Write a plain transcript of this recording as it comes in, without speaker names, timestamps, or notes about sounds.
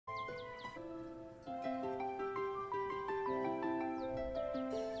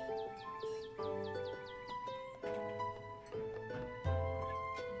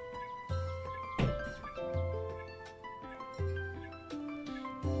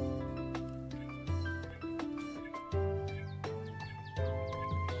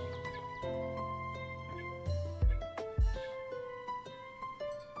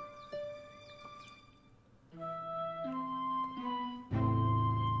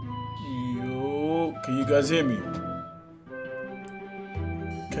Can you guys hear me?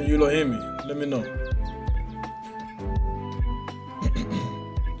 Can you lot hear me? Let me know.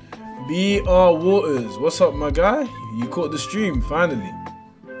 BR Waters, what's up, my guy? You caught the stream, finally.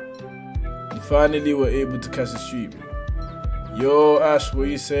 You finally were able to catch the stream. Yo, Ash, what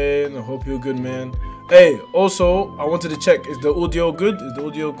you saying? I hope you're good, man. Hey, also, I wanted to check, is the audio good? Is the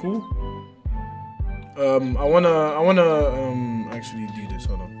audio cool? I wanna actually do this,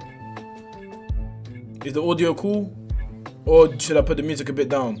 hold on. Is the audio cool? Or should I put the music a bit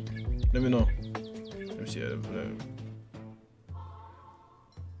down? Let me know. Let me see.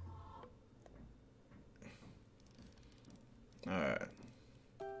 Alright.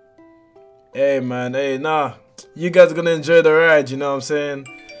 Hey man, hey, nah. You guys are gonna enjoy the ride, you know what I'm saying?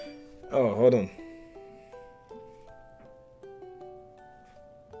 Oh, hold on.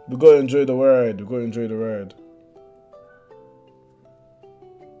 We gotta enjoy the ride. We gotta enjoy the ride.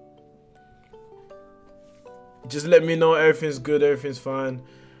 Just let me know everything's good, everything's fine.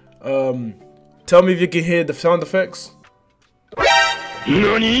 Tell me if you can hear the sound effects.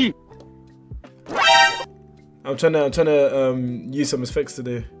 NANI? I'm trying to use some effects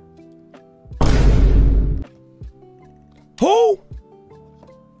today. Who?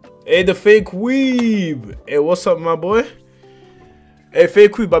 Hey, the fake weeb. Hey, what's up, my boy? Hey,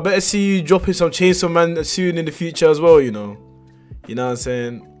 fake weeb, I better see you dropping some Chainsaw Man soon in the future as well, you know. You know what I'm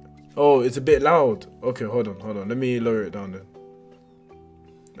saying? Oh, it's a bit loud. Okay, hold on. Let me lower it down then.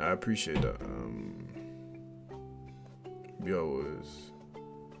 I appreciate that.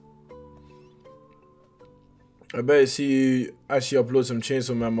 I better see you actually upload some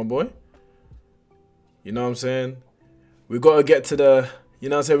Chainsaw Man, my boy. You know what I'm saying? We gotta get to the, you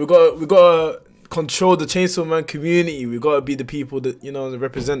know what I'm saying? We gotta control the Chainsaw Man community. We gotta be the people that, you know,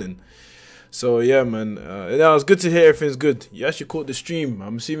 representing. So yeah, man. It was good to hear everything's good. You actually caught the stream.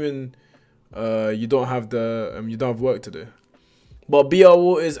 I'm assuming you don't have work today. But BR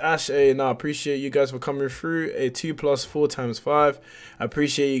Waters, Ash, I appreciate you guys for coming through. A 2 + 4 × 5. I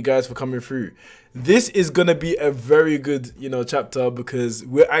appreciate you guys for coming through. This is gonna be a very good, you know, chapter because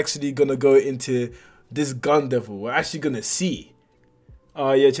we're actually gonna go into this gun devil. We're actually gonna see.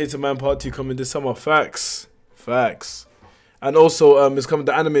 Oh yeah, Chainsaw Man Part 2 coming this summer. Facts. And also, it's coming.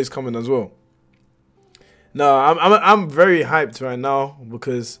 The anime is coming as well. No, I'm very hyped right now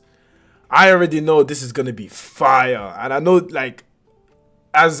because I already know this is gonna be fire, and I know like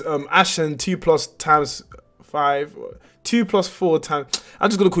as Ash and 2 + 5, 2 + 4 times. I'm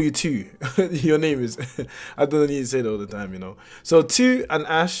just gonna call you 2. Your name is. I don't need to say it all the time, you know. So 2 and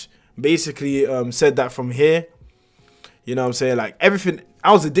Ash basically said that from here. You know what I'm saying? Like everything.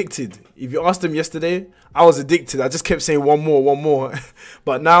 I was addicted. If you asked them yesterday, I was addicted. I just kept saying one more.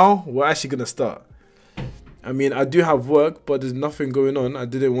 But now we're actually gonna start. I mean, I do have work, but there's nothing going on. I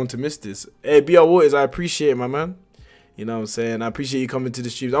didn't want to miss this. Hey, BR Waters, I appreciate it, my man. You know what I'm saying? I appreciate you coming to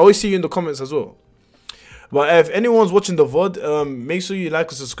the streams. I always see you in the comments as well. But if anyone's watching the VOD, make sure you like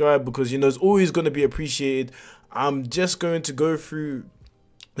and subscribe because, you know, it's always going to be appreciated. I'm just going to go through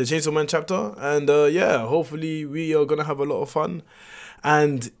the Chainsaw Man chapter. And, yeah, hopefully we are going to have a lot of fun.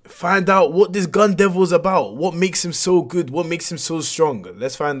 And find out what this gun devil is about. What makes him so good? What makes him so strong?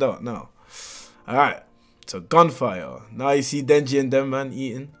 Let's find out now. Alright. So gunfire. Now you see Denji and them man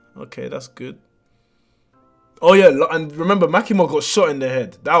eating. Okay, that's good. Oh yeah, and remember Makima got shot in the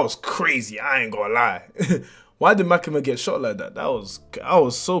head. That was crazy. I ain't gonna lie. Why did Makima get shot like that? I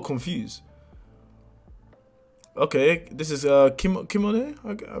was so confused. Okay, this is Kimone,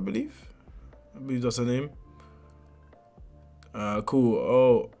 I believe. I believe that's her name. Cool.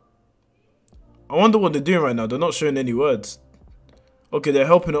 Oh, I wonder what they're doing right now. They're not showing any words. Okay, they're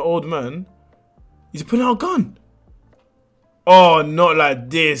helping an old man. He's pulling out a gun. Oh, not like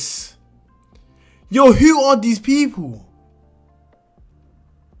this. Yo, who are these people?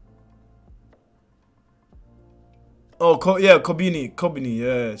 Oh, yeah, Kobini,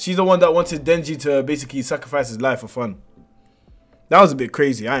 yeah. She's the one that wanted Denji to basically sacrifice his life for fun. That was a bit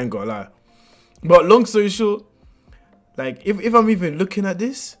crazy, I ain't gonna lie. But long story short, like, if I'm even looking at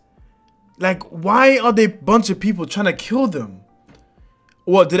this, like, why are they a bunch of people trying to kill them?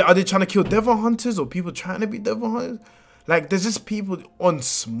 What, are they trying to kill devil hunters or people trying to be devil hunters? Like, there's just people on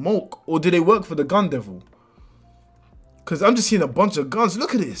smoke. Or do they work for the gun devil? Because I'm just seeing a bunch of guns.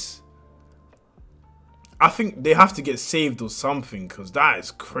 Look at this. I think they have to get saved or something because that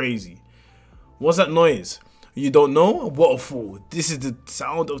is crazy. What's that noise? You don't know? Waterfall. This is the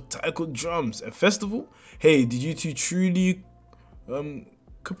sound of taiko drums. A festival? Hey, did you two truly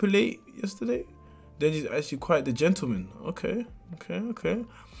copulate yesterday? Denji's actually quite the gentleman. Okay.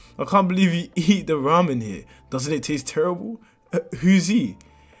 I can't believe you eat the ramen here. Doesn't it taste terrible? Who's he?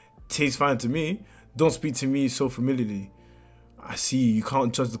 Tastes fine to me. Don't speak to me so familiarly. I see you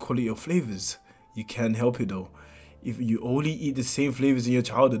can't judge the quality of flavors. You can't help it though. If you only eat the same flavors in your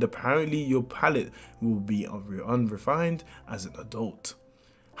childhood, apparently your palate will be unrefined as an adult.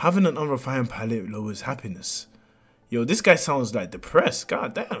 Having an unrefined palate lowers happiness. Yo, this guy sounds like depressed.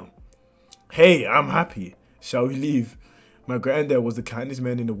 God damn. Hey, I'm happy. Shall we leave? My granddad was the kindest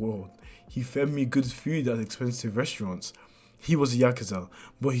man in the world. He fed me good food at expensive restaurants. He was a Yakuza,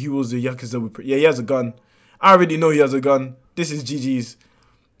 but he was a Yakuza with... Yeah, he has a gun. I already know he has a gun. This is GG's.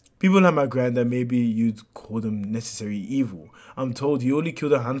 People like my granddad, maybe you'd call them necessary evil. I'm told he only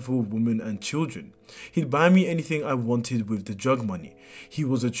killed a handful of women and children. He'd buy me anything I wanted with the drug money. He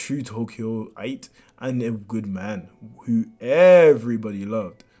was a true Tokyoite and a good man who everybody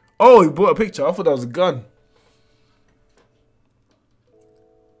loved. Oh, he bought a picture. I thought that was a gun.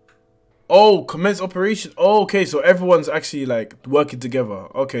 Oh, commence operation. Oh, okay, so everyone's actually like working together.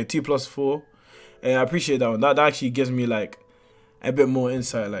 Okay, 2+4. And I appreciate that one. That actually gives me like a bit more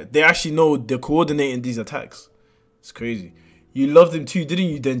insight. Like they actually know they're coordinating these attacks. It's crazy. You loved him too, didn't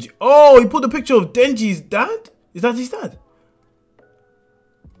you, Denji? Oh, he put a picture of Denji's dad? Is that his dad?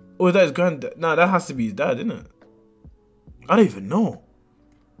 Or is that his granddad? Nah, that has to be his dad, isn't it? I don't even know.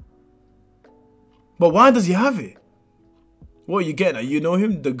 But why does he have it? What are you getting at? You know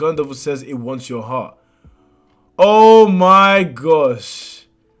him? The gun devil says it wants your heart. Oh my gosh.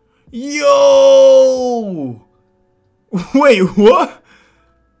 Yo! Wait, what?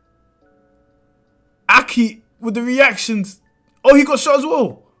 Aki with the reactions. Oh, he got shot as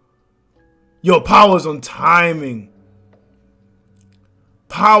well. Your power's on timing.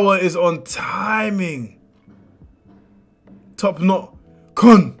 Power is on timing. Top knot.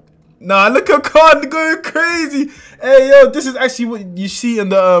 Con. Nah, look at Con going crazy. Hey, yo, this is actually what you see in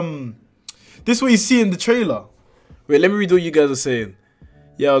the this is what you see in the trailer. Wait, let me read what you guys are saying.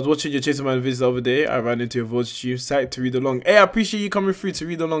 Yeah, I was watching your ChainsawMan videos the other day. I ran into your voice stream. Psyched to read along. Hey, I appreciate you coming through to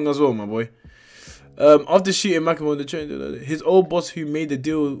read along as well, my boy. After shooting Makima on the train, his old boss who made the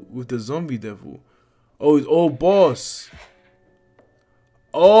deal with the zombie devil. Oh, his old boss.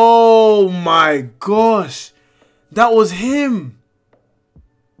 Oh my gosh. That was him.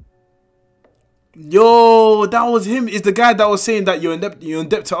 Yo, that was him. It's the guy that was saying that you're in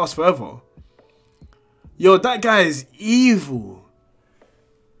debt to us forever. Yo, that guy is evil.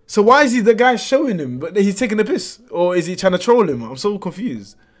 So why is he the guy showing him? But he's taking the piss. Or is he trying to troll him? I'm so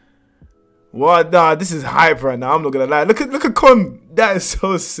confused. What? Nah, this is hype right now. I'm not gonna lie. Look at Kon. That is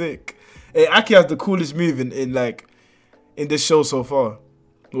so sick. Hey, Aki has the coolest move in this show so far.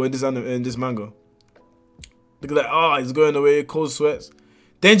 Or in this manga. Look at that. Oh, he's going away, cold sweats.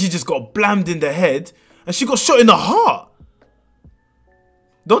 Denji just got blammed in the head and she got shot in the heart.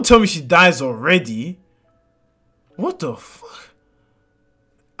 Don't tell me she dies already. What the fuck?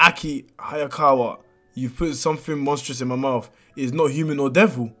 Aki Hayakawa, you've put something monstrous in my mouth. It's not human or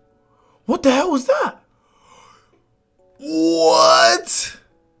devil. What the hell was that? What?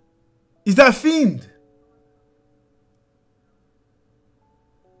 Is that a fiend?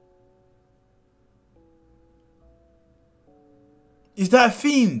 Is that a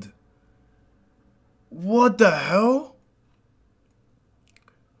fiend? What the hell?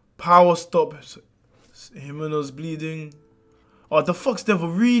 Power stop. Himeno's bleeding. Oh, the Fox Devil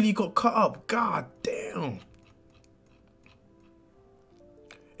really got cut up. God damn.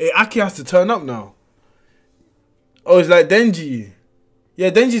 Hey, Aki has to turn up now. Oh, it's like Denji. Yeah,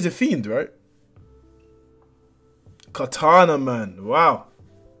 Denji's a fiend, right? Katana, man. Wow.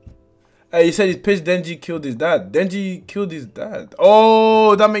 Hey, you said his pitch Denji killed his dad. Denji killed his dad.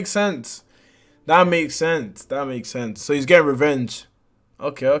 Oh, that makes sense. That makes sense. That makes sense. So he's getting revenge.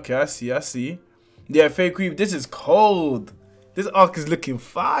 Okay, okay, I see. Yeah, fake creep. This is cold. This arc is looking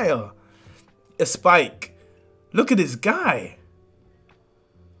fire. A Spike. Look at this guy.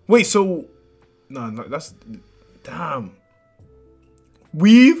 Wait, so... No, that's... Damn.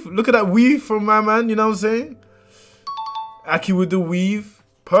 Weave. Look at that weave from my man. You know what I'm saying? Aki with the weave.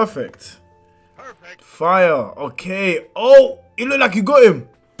 Perfect. Fire. Okay. Oh, he looked like you got him.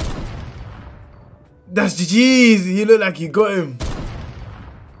 That's GG's. He looked like you got him.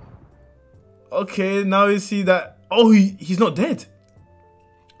 Okay, now you see that. Oh, he's not dead.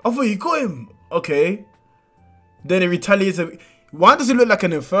 I thought you got him. Okay. Then it retaliates. Why does it look like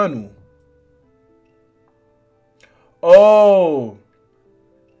an infernal? Oh.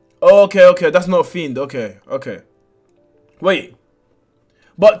 Oh, okay. That's not a fiend. Okay. Wait.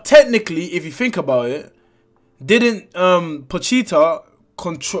 But technically, if you think about it, didn't Pochita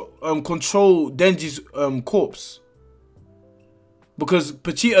control Denji's corpse? Because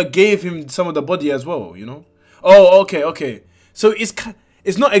Pochita gave him some of the body as well, you know? Oh, okay. So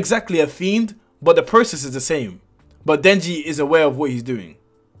it's not exactly a fiend, but the process is the same. But Denji is aware of what he's doing.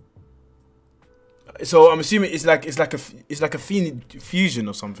 So I'm assuming it's like a fusion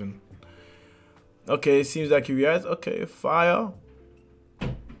or something. Okay, it seems like he reacts. Okay, fire.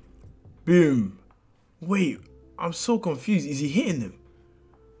 Boom. Wait, I'm so confused. Is he hitting him?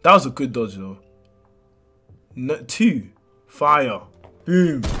 That was a good dodge though. No, 2. Fire.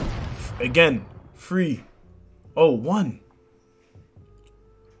 Boom. Again. 3. Oh, 1.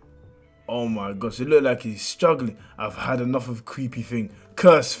 Oh my gosh, it looked like he's struggling. I've had enough of a creepy thing.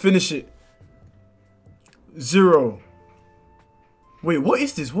 Curse, finish it. 0. Wait, what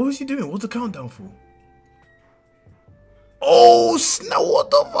is this? What was he doing? What's the countdown for? Oh, snap,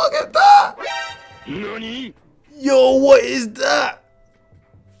 what the fuck is that? Nani? Yo, what is that?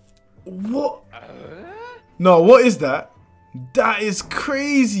 What? No, what is that? That is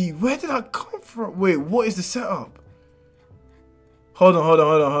crazy. Where did that come from? Wait, what is the setup? Hold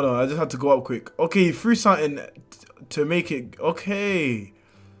on. I just had to go up quick. Okay, he threw something to make it. Okay.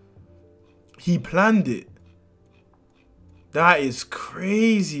 He planned it. That is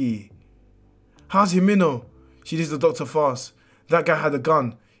crazy. How's Himino? She needs the doctor fast. That guy had a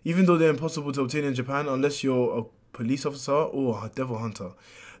gun. Even though they're impossible to obtain in Japan unless you're a police officer or a devil hunter.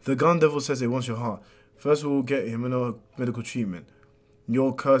 The gun devil says it wants your heart. First we'll get Himino medical treatment.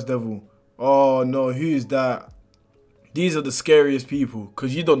 Your cursed devil. Oh no, who is that? These are the scariest people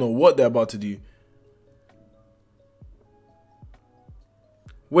because you don't know what they're about to do.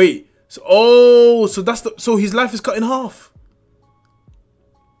 Wait. So his life is cut in half.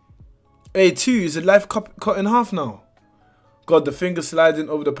 Hey, 2, is his life cut in half now? God, the finger sliding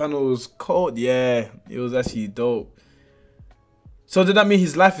over the panel was cold. Yeah, it was actually dope. So did that mean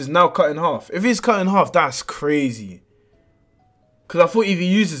his life is now cut in half? If it's cut in half, that's crazy. Because I thought if he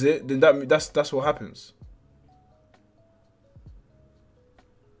uses it, then that's what happens.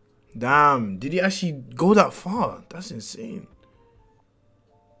 Damn, did he actually go that far? That's insane.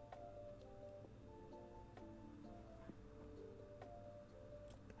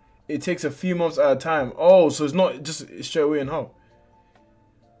 It takes a few months at a time. Oh, so it's not just straight away in half.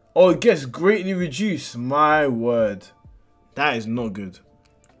 Oh, it gets greatly reduced. My word. That is not good.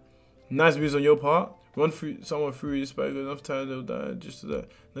 Nice moves on your part. Run through someone through your spike enough time they'll die. Just to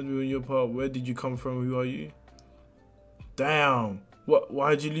that. Nice move on your part. Where did you come from? Who are you? Damn. What?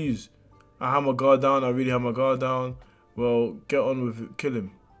 Why'd you lose? I had my guard down. I really had my guard down. Well, get on with it. Kill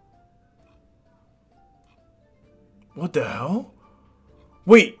him. What the hell?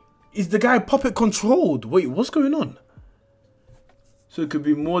 Wait. Is the guy puppet controlled? Wait, what's going on? So it could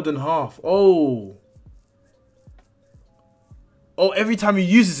be more than half. Oh. Oh, every time he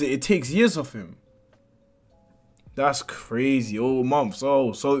uses it, it takes years off him. That's crazy. Oh, months.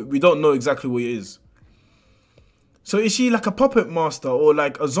 Oh, so we don't know exactly what it is. So is she like a puppet master or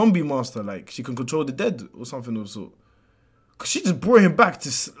like a zombie master? Like she can control the dead or something of the sort? Because she just brought him back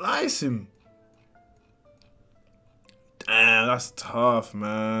to slice him. Damn, that's tough,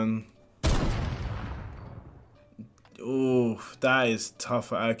 man. Oof, that is tough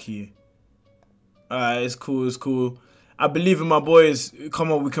for Aki. Alright, it's cool, it's cool. I believe in my boys.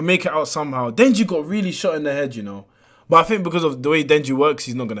 Come on, we can make it out somehow. Denji got really shot in the head, you know. But I think because of the way Denji works,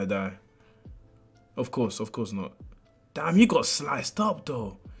 he's not going to die. Of course not. Damn, he got sliced up,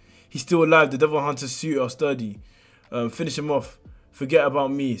 though. He's still alive. The Devil Hunter's suit are sturdy. Finish him off. Forget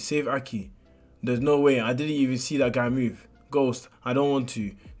about me. Save Aki. There's no way. I didn't even see that guy move. Ghost, I don't want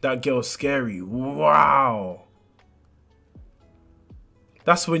to. That girl's scary. Wow.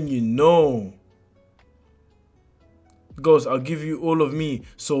 That's when you know. Ghost, I'll give you all of me.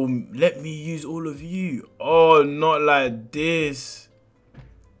 So let me use all of you. Oh, not like this.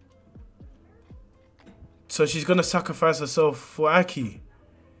 So she's going to sacrifice herself for Aki.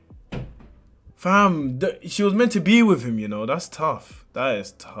 Fam, she was meant to be with him, you know. That's tough. That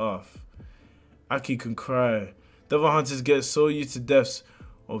is tough. Aki can cry. Devil hunters get so used to deaths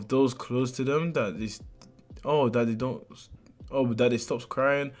of those close to them that they stops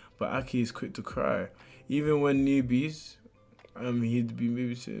crying. But Aki is quick to cry. Even when newbies, he'd be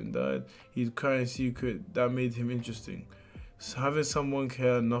babysitting and died, he'd cry in secret. That made him interesting. So having someone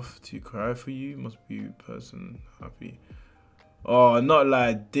care enough to cry for you must be a person happy. Oh, not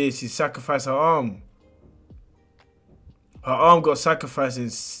like this. He sacrificed her arm. Her arm got sacrificed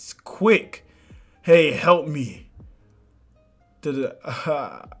in quick. Hey, help me.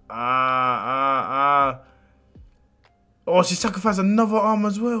 Oh, she sacrificed another arm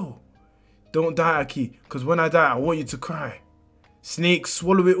as well. Don't die, Aki, because when I die, I want you to cry. Snake,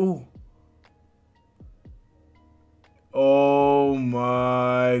 swallow it all. Oh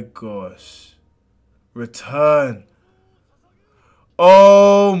my gosh. Return.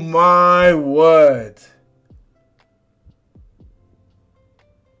 Oh my word.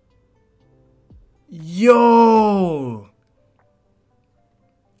 Yo.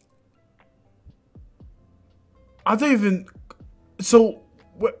 I don't even. So.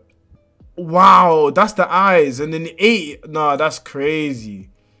 Wow. That's the eyes. And then the 8. Nah, that's crazy.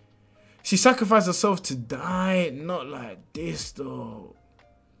 She sacrificed herself to die. Not like this, though.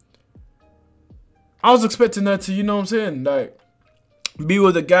 I was expecting her to, you know what I'm saying? Like, be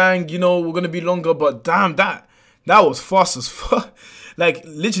with the gang, you know, we're going to be longer. But damn, that was fast as fuck. Like,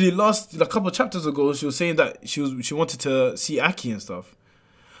 literally a couple of chapters ago, she was saying that she wanted to see Aki and stuff.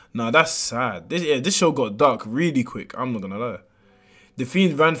 Nah, that's sad. This show got dark really quick. I'm not going to lie. The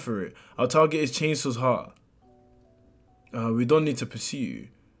Fiend ran for it. Our target is Chainsaw's heart. We don't need to pursue you.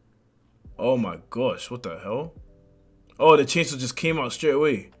 Oh my gosh, what the hell? Oh, the Chainsaw just came out straight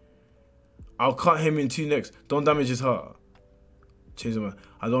away. I'll cut him in 2 next. Don't damage his heart. ChainsawMan,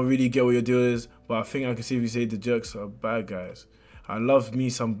 I don't really get what your deal is, but I think I can see if you say the jerks are bad guys. I love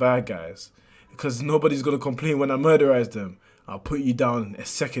me some bad guys. Because nobody's going to complain when I murderize them. I'll put you down a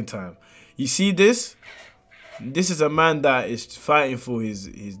second time. You see this? This is a man that is fighting for his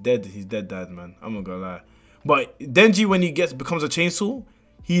dead dad, man. I'm not gonna lie. But Denji, when he becomes a chainsaw,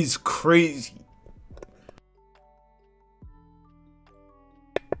 he's crazy.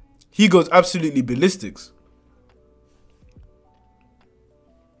 He goes absolutely ballistics.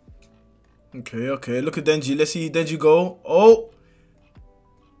 Okay. Look at Denji. Let's see Denji go. Oh.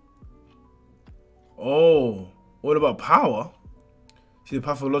 What about power? See the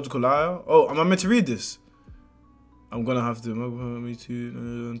pathological liar? Oh, am I meant to read this? I'm gonna have to. Me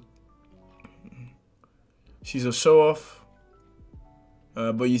too. She's a show off.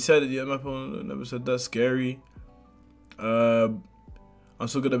 But you said it. Yeah, my phone never said that. Scary. I'm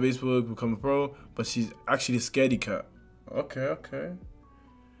so good at baseball, become a pro. But she's actually a scaredy cat. Okay.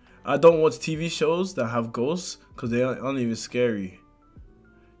 I don't watch TV shows that have ghosts because they aren't even scary.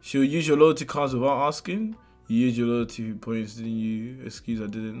 She'll use your loyalty cards without asking. You use your loyalty points, then you excuse I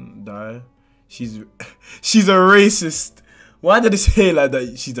didn't die. She's a racist. Why did they say it like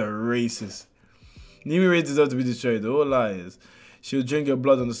that? She's a racist. Nimi Ray deserves to be destroyed. They're all liars. She'll drink your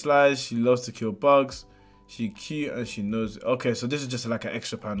blood on the slides. She loves to kill bugs. She's cute and she knows. Okay, so this is just like an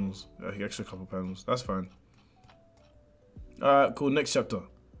extra panels. Like extra couple panels. That's fine. Alright, cool. Next chapter.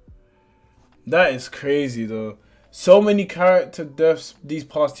 That is crazy though. So many character deaths these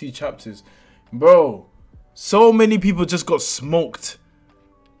past 2 chapters. Bro, so many people just got smoked.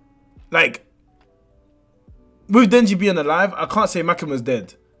 Like, with Denji being alive, I can't say Makima's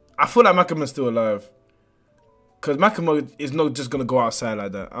dead. I feel like Makima's still alive. Because Makima is not just going to go outside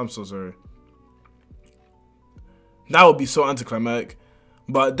like that. I'm so sorry. That would be so anticlimactic.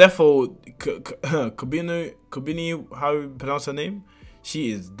 But therefore, Kobini, how you pronounce her name?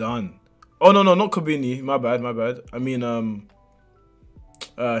 She is done. Oh, no, not Kobini. My bad. I mean,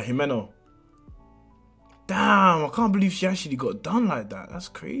 Himeno. Damn, I can't believe she actually got done like that. That's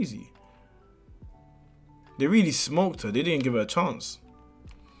crazy. They really smoked her. They didn't give her a chance.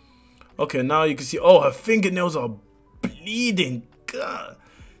 Okay, now you can see. Oh, her fingernails are bleeding. God.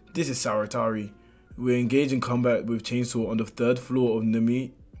 This is Saratari. We're engaged in combat with Chainsaw on the 3rd floor of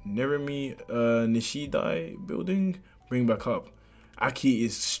Nerimi Nishidai building. Bring back up. Aki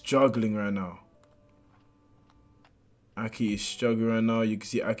is struggling right now. You can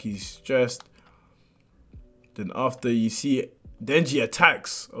see Aki's stressed. Then after you see Denji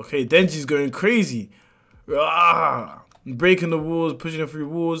attacks. Okay, Denji's going crazy. Breaking the walls, pushing her through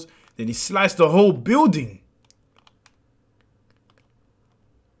walls. Then he sliced the whole building.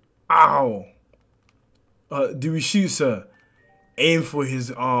 Ow. Do we shoot, sir? Aim for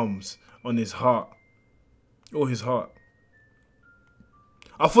his arms on his heart. Or his heart.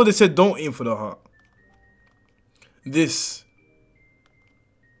 I thought they said don't aim for the heart. This.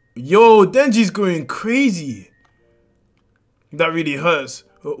 Yo, Denji's going crazy. That really hurts.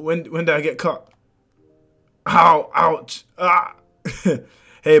 When did I get cut? Ow, ouch. Ah.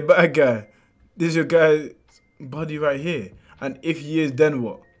 Hey, bad guy. This is your guy's body right here. And if he is, then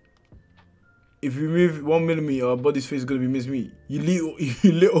what? If you move 1 millimeter, our body's face is gonna be miss me. You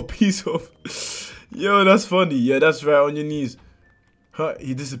little piece of. Yo, that's funny. Yeah, that's right, on your knees. Huh,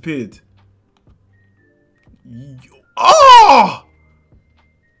 he disappeared. Oh!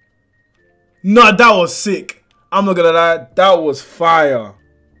 Nah, that was sick. I'm not gonna lie, that was fire.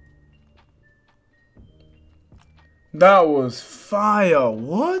 That was fire.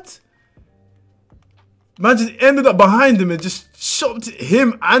 What? Man just ended up behind him and just shot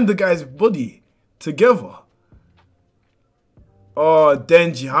him and the guy's body together. Oh,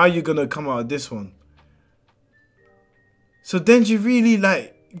 Denji, how are you gonna come out of this one? So Denji really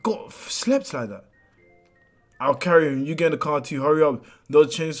like got slept like that. I'll carry him. You get in the car too. Hurry up.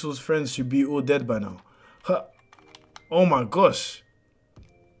 Those Chainsaw's friends should be all dead by now. Huh. Oh my gosh.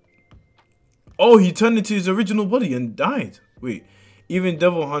 Oh, he turned into his original body and died. Wait, even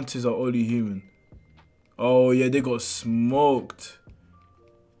devil hunters are only human. Oh yeah, they got smoked.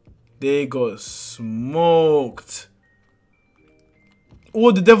 They got smoked.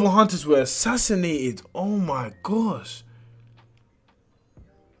 All the devil hunters were assassinated. Oh my gosh.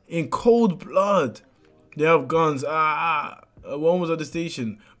 In cold blood. They have guns. One was at the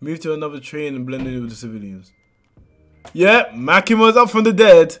station. Moved to another train and blended in with the civilians. Yeah, Makima's up from the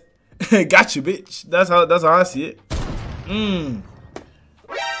dead. Got you, bitch. That's how I see it.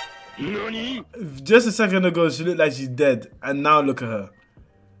 Just a second ago, she looked like she's dead, and now look at her.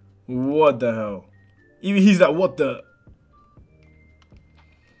 What the hell? Even he's like, what the?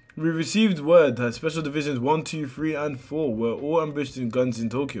 We received word that Special Divisions 1, 2, 3, and 4 were all ambushed in guns in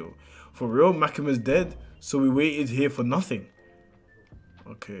Tokyo. For real, Makima's dead, so we waited here for nothing.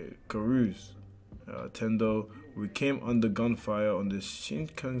 Okay, Karuz. Tendo. We came under gunfire on the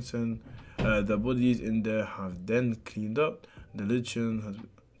Shinkansen. The bodies in there have then cleaned up. The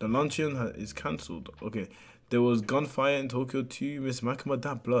luncheon is cancelled. Okay, there was gunfire in Tokyo too. Miss Makima,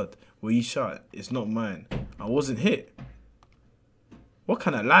 that blood where you shot, it's not mine. I wasn't hit. What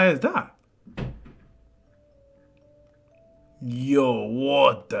kind of lie is that? Yo,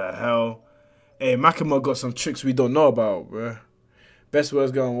 what the hell? Hey, Makima got some tricks we don't know about, bruh. Best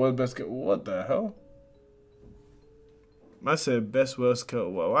worst girl and worst best girl. What the hell? I said best worst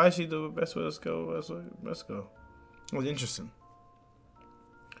girl. Why is she the best worst girl? Best girl. That's interesting.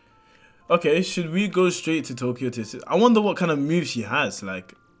 Okay, should we go straight to Tokyo to assist? I wonder what kind of move she has.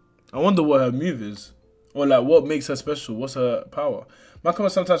 Like, I wonder what her move is. Or like, what makes her special? What's her power?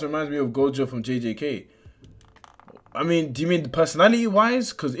 Makima sometimes reminds me of Gojo from JJK. I mean, do you mean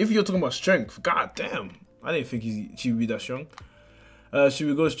personality-wise? Because if you're talking about strength, god damn. I didn't think she would be that strong. Should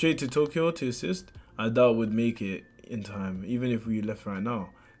we go straight to Tokyo to assist? I doubt we'd make it in time. Even if we left right now,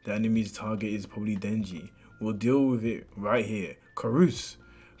 the enemy's target is probably Denji. We'll deal with it right here. Karus.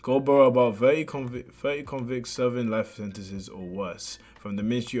 Go borrow about 30 convicts serving life sentences or worse from the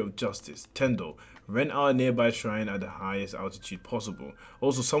Ministry of Justice. Tendo. Rent our nearby shrine at the highest altitude possible.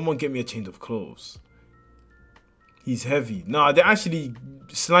 Also, someone get me a change of clothes. He's heavy. Nah, they actually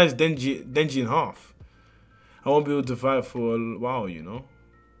sliced Denji in half. I won't be able to fight for a while, you know.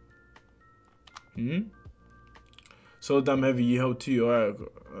 So damn heavy, you help too. Alright,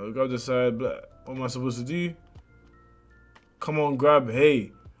 grab the side. What am I supposed to do? Come on, grab.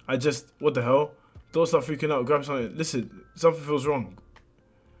 Hey, what the hell? Don't start freaking out. Grab something. Listen, something feels wrong.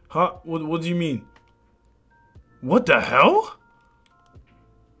 Huh? What do you mean? What the hell?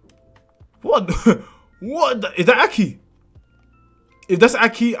 What? What? Is that Aki? If that's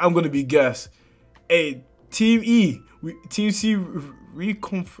Aki, I'm gonna be gassed. Hey, Team E, Team C,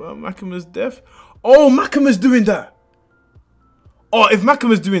 reconfirm Makima's death. Oh, Makima's doing that. Oh, if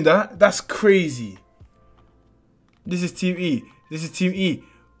Makima's doing that, that's crazy. This is Team E. This is Team E.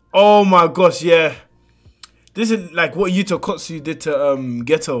 Oh my gosh, yeah. This is like what Yuto Kotsu did to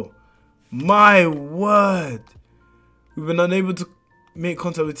Geto. My word. We've been unable to make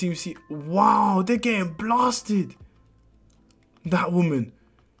contact with Team C. Wow, they're getting blasted. That woman.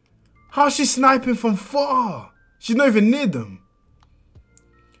 How's she sniping from far? She's not even near them.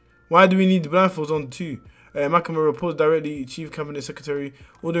 Why do we need blindfolds on too? Makima reports directly, Chief Cabinet Secretary.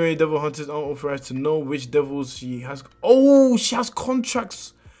 Ordinary devil hunters aren't authorized to know which devils she has. Oh, she has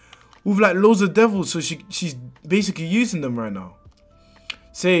contracts with like loads of devils, so she's basically using them right now.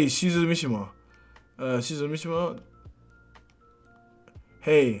 Say, Shizu Mishima. Shizu Mishima.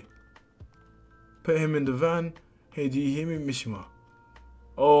 Hey, put him in the van. Hey, do you hear me, Mishima?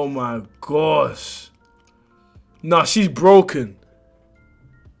 Oh my gosh. Nah, she's broken.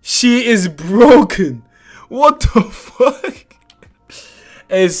 She is broken. What the fuck?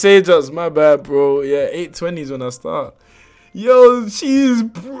 Hey, Sajas, my bad, bro. Yeah, 820s when I start. Yo, she is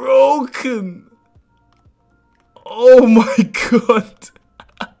broken. Oh my god.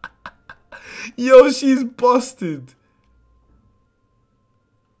 Yo, she's busted.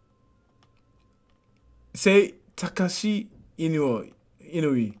 Say Takashi Inui.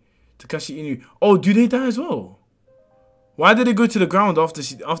 Takashi Inui. Oh, do they die as well? Why did they go to the ground after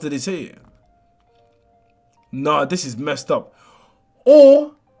they say it? Nah, this is messed up.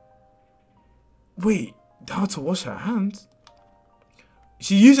 Or wait, how to wash her hands?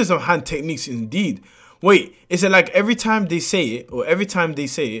 She uses some hand techniques indeed. Wait, is it like every time they say it, or every time they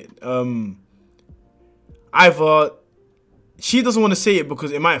say it, either she doesn't want to say it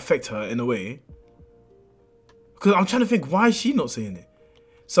because it might affect her in a way. Because I'm trying to think, why is she not saying it?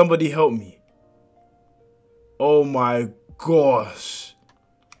 Somebody help me. Oh my gosh.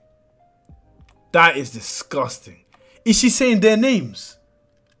 That is disgusting. Is she saying their names?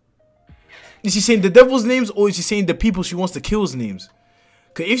 Is she saying the devil's names, or is she saying the people she wants to kill's names?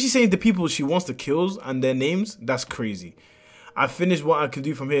 Because if she's saying the people she wants to kill and their names, that's crazy. I finished what I can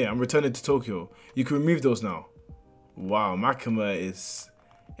do from here. I'm returning to Tokyo. You can remove those now. Wow, Makima is...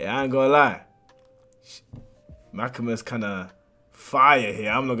 Yeah, I ain't gonna lie. Makima's kind of fire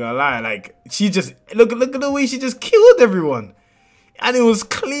here. I'm not gonna lie. Like, she just... Look at the way she just killed everyone. And it was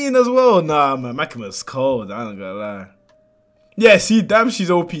clean as well. Nah, man, Makima's cold. I'm not gonna lie. Yeah, see, damn, she's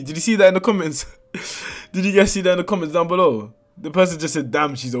OP. Did you see that in the comments? Did you guys see that in the comments down below? The person just said,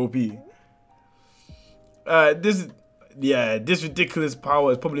 damn, she's OP. This ridiculous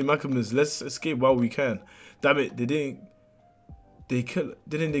power is probably Makima's. Let's escape while we can. Damn it, didn't they kill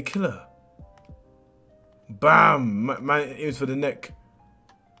her? Bam! Man aims for the neck.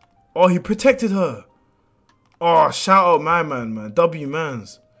 Oh, he protected her. Oh, shout out my man. W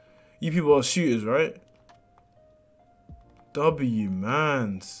mans. You people are shooters, right? W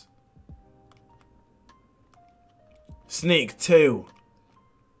mans. Snake tail.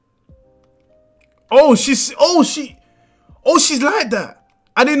 She's like that.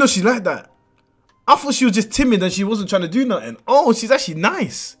 I didn't know she's like that. I thought she was just timid and she wasn't trying to do nothing. Oh, she's actually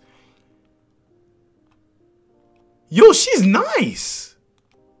nice. Yo, she's nice.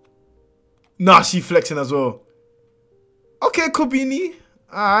 Nah, she flexing as well. Okay, Kobini.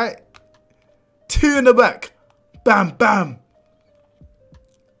 Alright. 2 in the back. Bam, bam.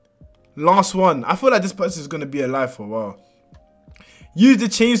 Last one. I feel like this person is going to be alive for a while. Use the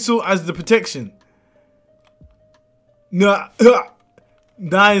chainsaw as the protection. Nah.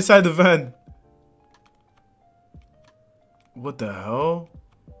 Die inside the van. What the hell?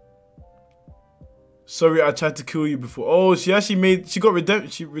 Sorry, I tried to kill you before. Oh, she got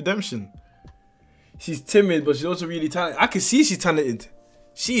redemption. She's timid, but she's also really talented. I can see she's talented.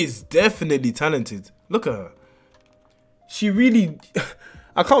 She is definitely talented. Look at her. She really...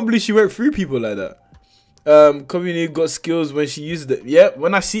 I can't believe she went through people like that. Community got skills when she used it. Yeah,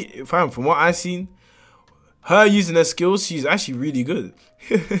 when I see... From what I've seen, her using her skills, she's actually really good.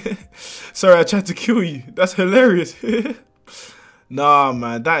 Sorry, I tried to kill you. That's hilarious. Nah,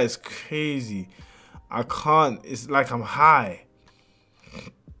 man, that is crazy. I can't. It's like I'm high.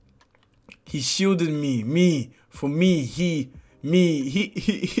 He shielded me. For me, he.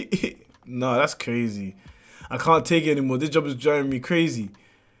 No, that's crazy. I can't take it anymore. This job is driving me crazy.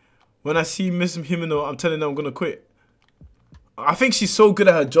 When I see Miss Himino, I'm telling them I'm gonna quit. I think she's so good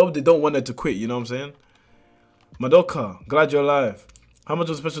at her job, they don't want her to quit, you know what I'm saying? Madoka, glad you're alive. How much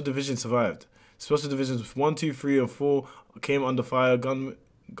of Special Division survived? Special Divisions 1, 2, 3, and 4 came under fire,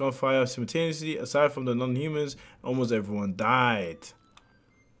 gunfire simultaneously. Aside from the non-humans, almost everyone died.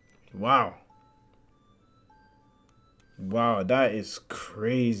 Wow. Wow, that is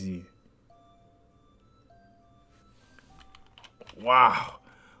crazy. Wow.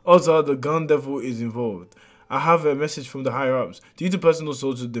 Also, the gun devil is involved. I have a message from the higher-ups. Due to personal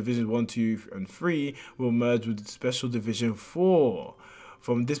soldiers, Division 1, 2, and 3 will merge with Special Division 4.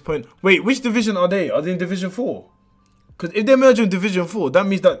 From this point... Wait, which division are they? Are they in Division 4? Because if they merge in Division 4, that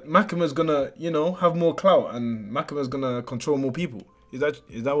means that Makima's gonna, you know, have more clout and Makima's gonna control more people. Is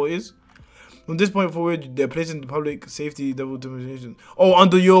that what it is? From this point forward, they're placing the public safety devil demonstration. Oh,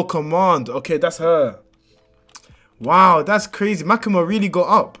 under your command. Okay, that's her. Wow, that's crazy. Makima really got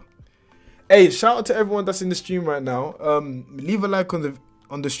up. Hey, shout out to everyone that's in the stream right now. Leave a like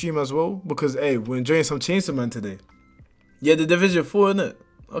on the stream as well, because hey, we're enjoying some Chainsaw Man today. Yeah, the Division 4, innit?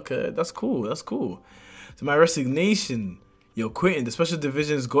 Okay, that's cool. That's cool. So my resignation. You're quitting. The Special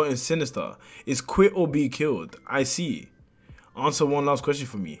Division's gotten sinister. It's quit or be killed. I see. Answer one last question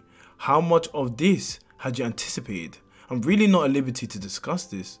for me. How much of this had you anticipated? I'm really not at liberty to discuss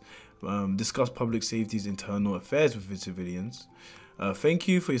this. Discuss public safety's internal affairs with civilians. Thank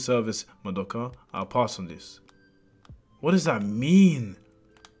you for your service, Madoka. I'll pass on this. What does that mean?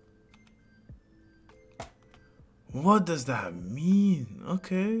 What does that mean?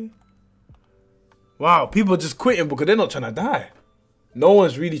 Okay. Wow, people are just quitting because they're not trying to die. No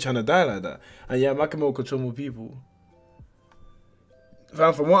one's really trying to die like that. And yeah, Makima will control more people.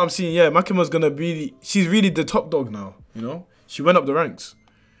 From what I'm seeing, yeah, Makima's gonna be... She's really the top dog now, you know? She went up the ranks.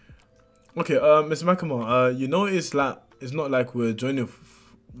 Okay, Miss Makima, you know it's not like we're joining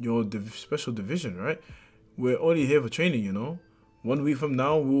your special division, right? We're only here for training, you know? 1 week from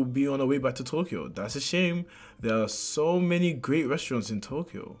now, we'll be on our way back to Tokyo. That's a shame. There are so many great restaurants in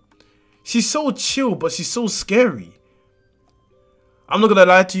Tokyo. She's so chill, but she's so scary. I'm not gonna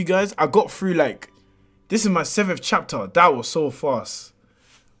lie to you guys. I got through like This is my 7th chapter. That was so fast.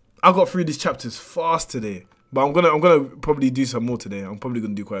 I got through these chapters fast today. But I'm gonna probably do some more today. I'm probably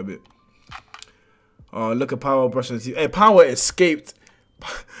gonna do quite a bit. Oh, look at Power brushing her teeth. Hey, Power escaped.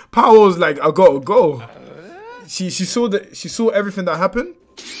 Power was like, I gotta go. She saw everything that happened.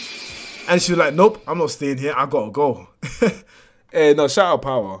 And she was like, nope, I'm not staying here. I gotta go. Hey, no, shout out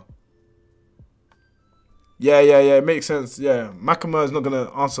Power. Yeah, it makes sense. Yeah, Makima is not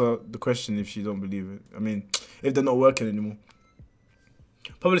gonna answer the question if she don't believe it. I mean, if they're not working anymore.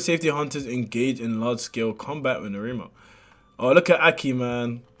 Public safety hunters engage in large-scale combat with Narima. Oh, look at Aki,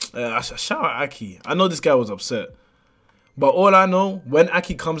 man. Shout out Aki. I know this guy was upset. But all I know, when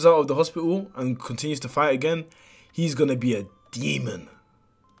Aki comes out of the hospital and continues to fight again, he's gonna be a demon.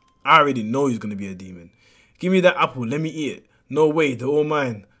 I already know he's gonna be a demon. Give me that apple, let me eat it. No way, they're all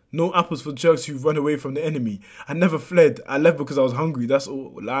mine. No apples for jerks who run away from the enemy. I never fled. I left because I was hungry. That's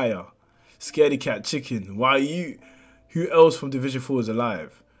all. Liar. Scaredy cat chicken. Why are you? Who else from Division 4 is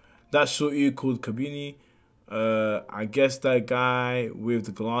alive? That shorty called Kabini. I guess that guy with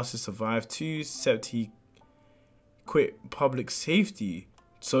the glasses survived too, except he quit public safety.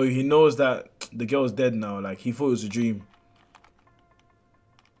 So he knows that the girl's dead now. Like, he thought it was a dream.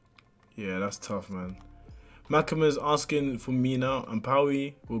 Yeah, that's tough, man. Makima's asking for me now and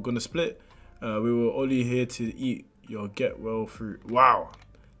Powie. We're gonna split. We were only here to eat your get well fruit. Wow.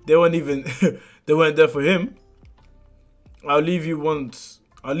 They weren't even they weren't there for him. I'll leave you one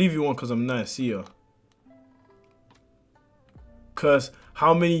because I'm nice. See ya. Cause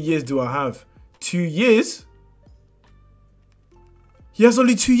how many years do I have? 2 years? He has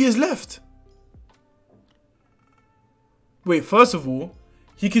only 2 years left. Wait, first of all,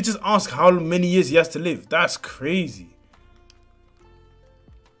 he could just ask how many years he has to live. That's crazy.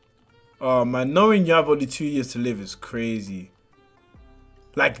 Oh man, knowing you have only 2 years to live is crazy.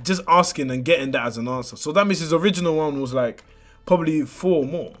 Like, just asking and getting that as an answer. So that means his original one was like probably 4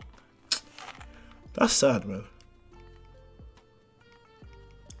 more. That's sad, man.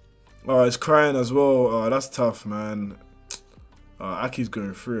 Oh, it's crying as well. Oh, that's tough, man. Aki's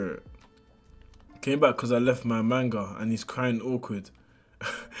going through it. Came back because I left my manga and he's crying awkward.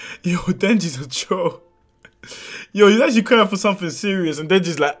 Yo, Denji's a troll. Yo, he's actually crying for something serious and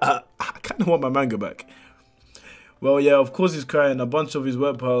Denji's like, I kind of want my manga back. Well, yeah, of course he's crying. A bunch of his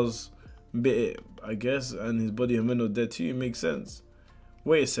work pals bit it, I guess, and his body and mental dead too. It makes sense.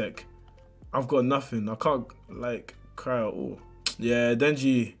 Wait a sec. I've got nothing. I can't, like, cry at all. Yeah,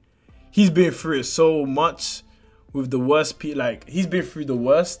 Denji, he's been through it so much with the worst people. Like, he's been through the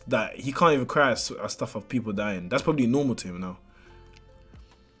worst that he can't even cry at stuff of people dying. That's probably normal to him now.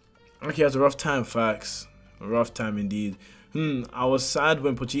 Okay, has a rough time, facts. A rough time indeed. I was sad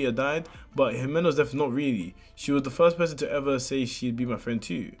when Pochita died, but Jimena's death, not really. She was the first person to ever say she'd be my friend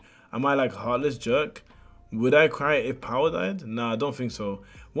too. Am I like a heartless jerk? Would I cry if Power died? Nah, I don't think so.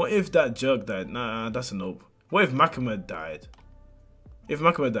 What if that jerk died? Nah, that's a nope. What if Makima died? If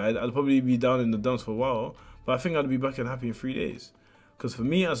Makima died, I'd probably be down in the dumps for a while, but I think I'd be back and happy in 3 days. Because for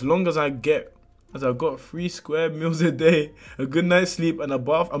me, as long as I've got 3 square meals a day, a good night's sleep, and a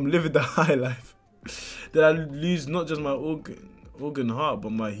bath, I'm living the high life. Then I lose not just my organ heart,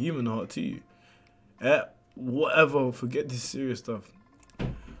 but my human heart too. Whatever, forget this serious stuff.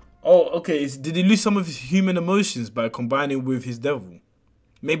 Oh, okay, did he lose some of his human emotions by combining with his devil?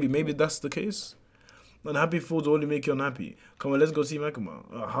 Maybe that's the case. Unhappy thoughts only make you unhappy. Come on, let's go see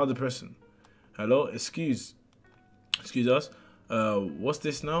Makima. How depressing. Hello, excuse us. What's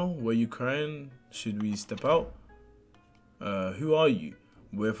this now? Were you crying? Should we step out? Who are you?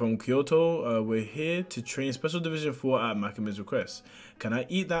 We're from Kyoto. We're here to train Special Division 4 at Makima's request. Can I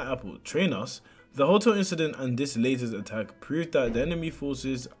eat that apple? Train us? The hotel incident and this latest attack proved that the enemy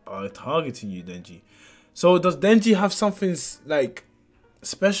forces are targeting you, Denji. So does Denji have something like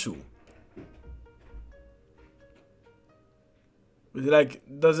special? Like,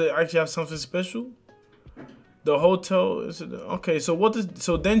 does it actually have something special? The hotel incident. Okay, so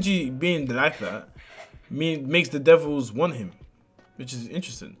Denji being like that makes the devils want him, which is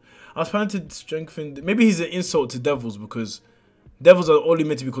interesting. I was planning to strengthen. Maybe he's an insult to devils because devils are only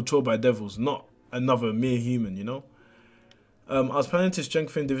meant to be controlled by devils, not another mere human, you know? I was planning to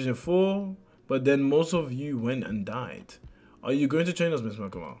strengthen Division 4, but then most of you went and died. Are you going to train us, Miss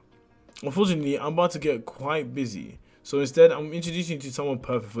Makima? Unfortunately, I'm about to get quite busy, so instead, I'm introducing you to someone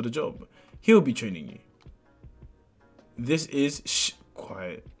perfect for the job. He'll be training you. This is... Shh,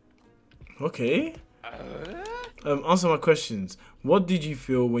 quiet. Okay. Answer my questions. What did you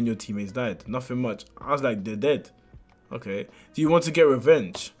feel when your teammates died? Nothing much. I was like, they're dead. Okay. Do you want to get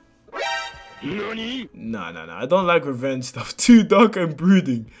revenge? Nah. I don't like revenge stuff. Too dark and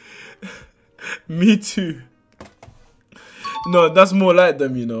brooding. Me too. No, that's more like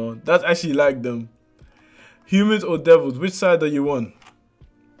them, you know. That's actually like them. Humans or devils, which side are you on?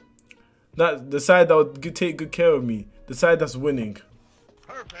 That's the side that would take good care of me. The side that's winning.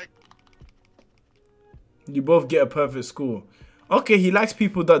 Perfect. You both get a perfect score. Okay, he likes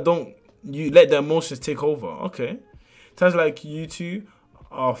people that don't let their emotions take over. Okay. Sounds like you two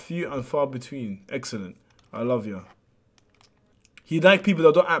are few and far between. Excellent. I love you. He like people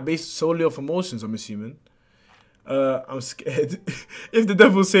that don't act based solely off emotions, I'm assuming. I'm scared. If the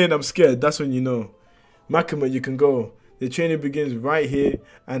devil's saying I'm scared, that's when you know. Makima, you can go. The training begins right here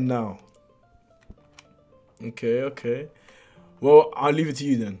and now. Okay, okay. Well, I'll leave it to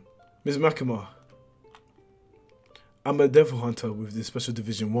you then. Miss Makima. I'm a devil hunter with the Special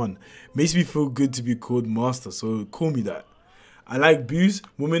Division 1. Makes me feel good to be called master, so call me that. I like booze,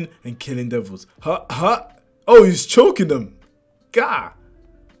 women, and killing devils. Oh, he's choking them. God.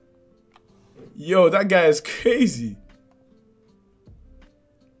 Yo, that guy is crazy.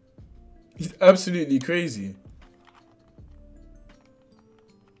 He's absolutely crazy.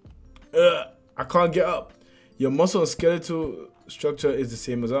 I can't get up. Your muscle and skeletal structure is the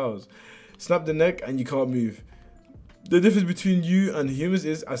same as ours. Snap the neck and you can't move. The difference between you and humans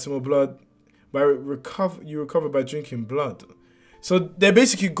is I smell blood. You recover by drinking blood. So they're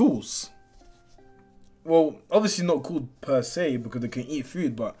basically ghouls. Well, obviously not ghouls per se because they can eat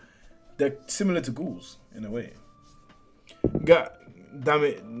food, but they're similar to ghouls in a way. God damn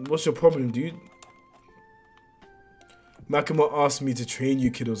it, what's your problem, dude? Makima asked me to train you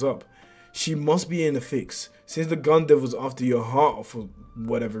kiddos up. She must be in a fix, since the gun devil's after your heart for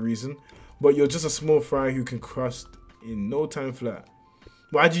whatever reason. But you're just a small fry who can crush in no time flat.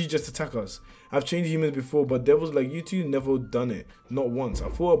 Why did you just attack us? I've trained humans before, but devils like you two never done it. Not once. I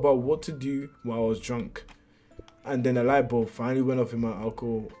thought about what to do while I was drunk. And then a light bulb finally went off in my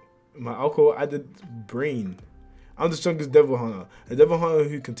alcohol added brain. I'm the strongest devil hunter. A devil hunter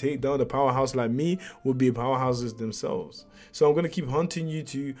who can take down a powerhouse like me will be powerhouses themselves. So I'm going to keep hunting you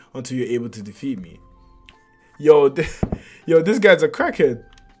two until you're able to defeat me. Yo, this guy's a crackhead.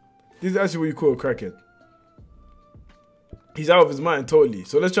 This is actually what you call a crackhead. He's out of his mind totally.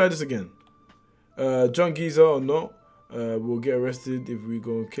 So let's try this again. Drunk geezer or not, we'll get arrested if we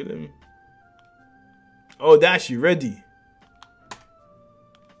go and kill him. Oh, they're actually ready.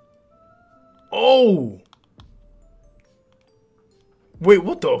 Oh! Wait,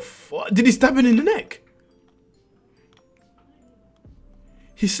 what the fuck? Did he stab him in the neck?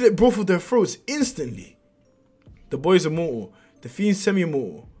 He slit both of their throats instantly. The boy's immortal. The fiend's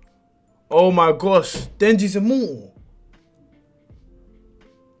semi-immortal. Oh my gosh, Denji's immortal.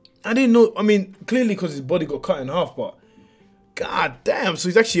 I didn't know, I mean, clearly because his body got cut in half, but god damn, so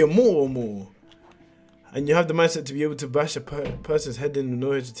he's actually immortal. And you have the mindset to be able to bash a person's head in with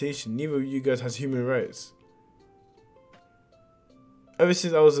no hesitation. Neither of you guys has human rights. Ever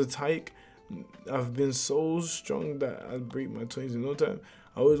since I was a tyke, I've been so strong that I'd break my toys in no time.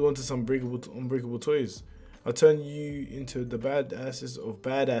 I always wanted some unbreakable toys. I'll turn you into the badasses of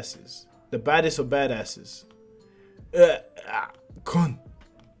badasses. The baddest of badasses. Con.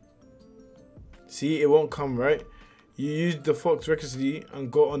 See, it won't come, right? You used the fox recklessly and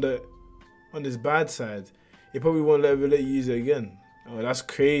got on his bad side. It probably won't ever let you use it again. Oh, that's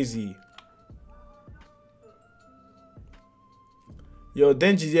crazy. Yo,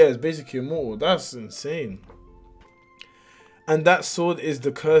 Denji, yeah, is basically immortal. That's insane. And that sword is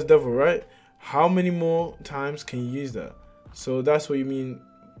the cursed devil, right? How many more times can you use that? So that's what you mean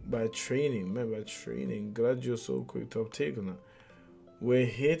by training. Man, by training. Glad you're so quick to uptake on that. We're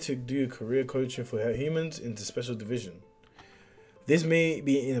here to do career coaching for humans into special division. This may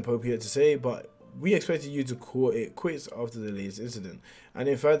be inappropriate to say, but we expected you to call it quits after the latest incident. And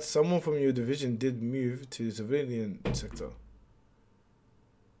in fact, someone from your division did move to the civilian sector.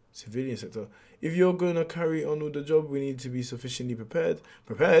 If you're going to carry on with the job, we need to be sufficiently prepared.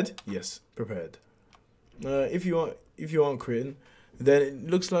 Prepared? Yes, prepared. If you aren't quitting, then it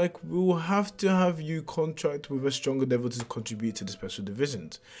looks like we will have to have you contract with a stronger devil to contribute to the special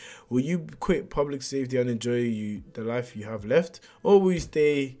divisions. Will you quit public safety and enjoy the life you have left, or will you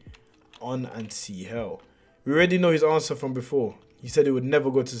stay on and see hell? We already know his answer from before. He said he would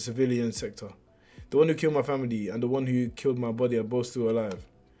never go to the civilian sector. The one who killed my family and the one who killed my body are both still alive.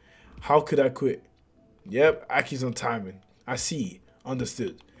 How could I quit? Yep, Aki's on timing. I see.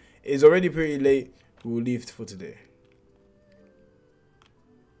 Understood. It's already pretty late. We will leave for today.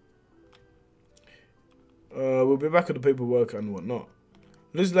 We'll be back at the paperwork and whatnot.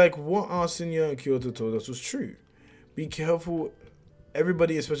 Looks like what our senior in Kyoto told us was true. Be careful.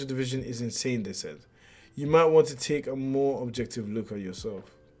 Everybody in Special Division is insane, they said. You might want to take a more objective look at yourself.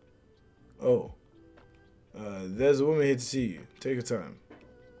 Oh. There's a woman here to see you. Take your time.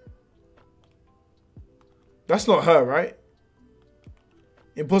 That's not her, right?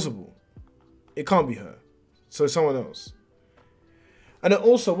 Impossible. It can't be her. So it's someone else. And then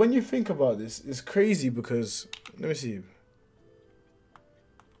also, when you think about this, it's crazy because... Let me see.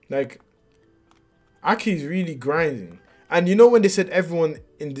 Like, Aki's really grinding. And you know when they said everyone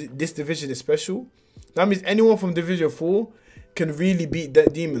in this division is special? That means anyone from Division 4 can really beat the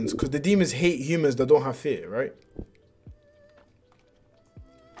demons. Because the demons hate humans that don't have fear, right?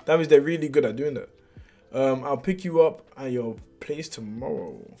 That means they're really good at doing that. I'll pick you up at your place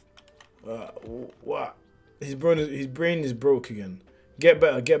tomorrow. What? His brain is broke again. Get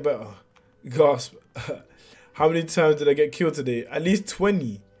better, get better. Gasp. How many times did I get killed today? At least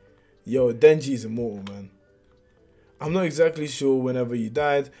 20. Yo, Denji is immortal, man. I'm not exactly sure whenever you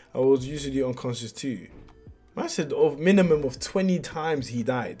died. I was usually unconscious too. Man said a minimum of 20 times he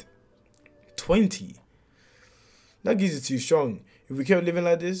died. 20. That gives it too strong. If we kept living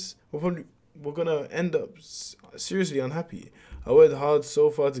like this, we're gonna end up seriously unhappy. I worked hard so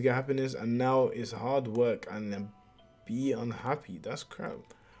far to get happiness, and now it's hard work and then be unhappy. That's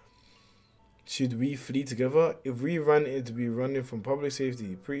crap. Should we flee together? If we run, it'd be running from public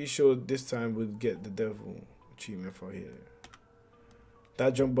safety. Pretty sure this time we'll get the devil treatment for here.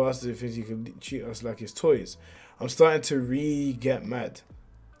 That jump bastard thinks he can treat us like his toys. I'm starting to get mad.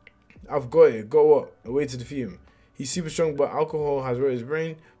 I've got it. Got what? Away to defeat him. He's super strong, but alcohol has rotted his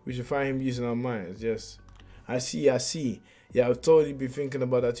brain. We should find him using our minds. Yes. I see. Yeah, I've totally been thinking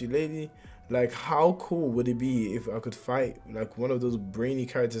about that too lately. Like, how cool would it be if I could fight like one of those brainy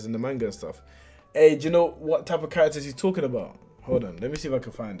characters in the manga and stuff? Hey, do you know what type of characters he's talking about? Hold on, let me see if I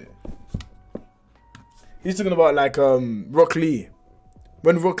can find it. He's talking about like Rock Lee.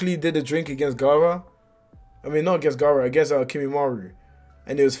 When Rock Lee did the drink against Gaara. I mean, not against Gaara, against Kimimaru.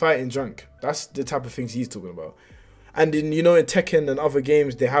 And he was fighting drunk. That's the type of things he's talking about. And in, you know, in Tekken and other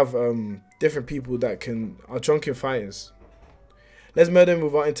games, they have different people that are drunken fighters. Let's murder him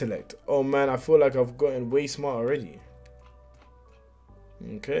with our intellect. Oh man, I feel like I've gotten way smart already.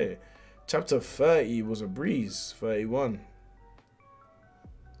 Okay. Chapter 30 was a breeze. 31.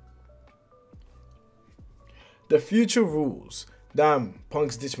 The future rules. Damn,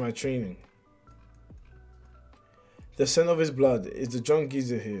 punks ditched my training. The scent of his blood is the drunk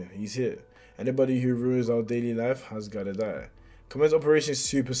geezer here. He's here. Anybody who ruins our daily life has gotta die. Commence operation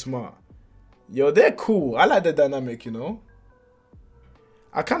super smart. Yo, they're cool. I like the dynamic, you know.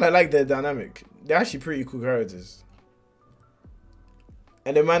 I kind of like their dynamic. They're actually pretty cool characters.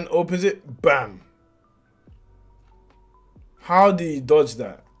 And the man opens it, bam. How did he dodge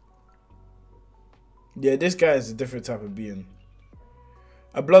that? Yeah, this guy is a different type of being.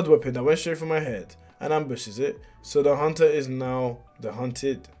 A blood weapon that went straight for my head and ambushes it. So the hunter is now the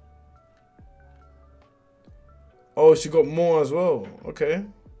hunted. Oh, she got more as well. Okay.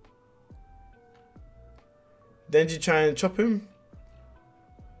 Denji try and chop him.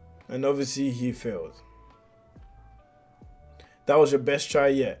 And obviously he failed. That was your best try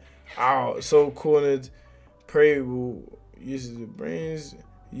yet. Ow, so cornered. Prey will use the brains.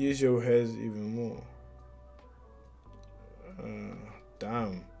 Use your heads even more.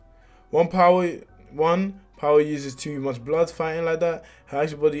 Damn. One power uses too much blood fighting like that. Her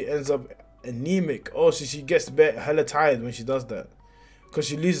actual body ends up anemic. Oh, so she gets hella tired when she does that. Because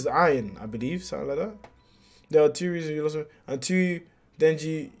she loses iron, I believe. Something like that. There are 2 reasons you lost me. And 2,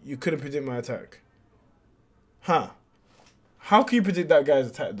 Denji, you couldn't predict my attack. Huh. How can you predict that guy's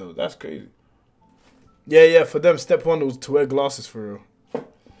attack though? That's crazy. Yeah, for them, step 1 was to wear glasses for real.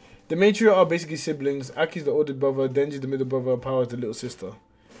 The main trio are basically siblings. Aki's the older brother, Denji's the middle brother, and Power's the little sister.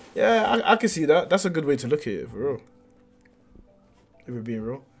 Yeah, I can see that. That's a good way to look at it, for real. If we're being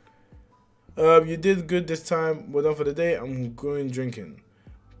real. You did good this time. We're done for the day. I'm going drinking.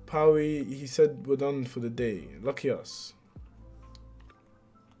 Powie, he said we're done for the day. Lucky us.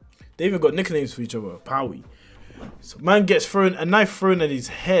 They even got nicknames for each other. Powie. So man gets a knife thrown at his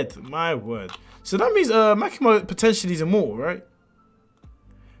head. My word. So that means Makima potentially is immortal, right?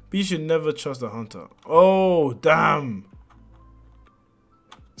 But you should never trust a hunter. Oh, damn.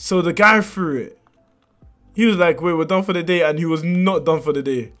 So the guy threw it. He was like, wait, we're done for the day. And he was not done for the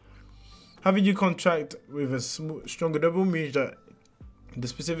day. Having you contract with a stronger double means that the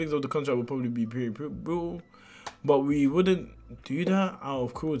specifics of the contract will probably be pretty brutal. But we wouldn't do that out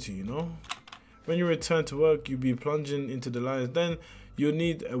of cruelty, you know? When you return to work, you'll be plunging into the lions. Then you'll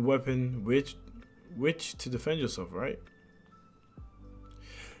need a weapon which to defend yourself, right?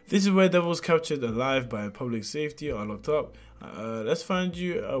 This is where devils captured alive by public safety are locked up. Let's find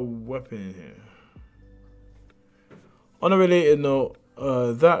you a weapon in here. On a related note,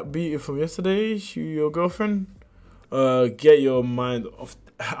 That beauty from yesterday, your girlfriend? Get your mind out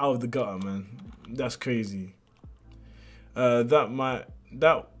of the gutter, man. That's crazy.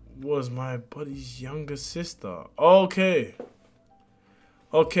 That was my buddy's younger sister. Okay,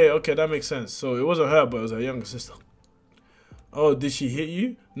 that makes sense. So it wasn't her, but it was her younger sister. Oh, did she hit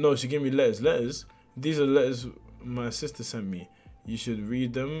you? No, she gave me letters. These are letters my sister sent me. You should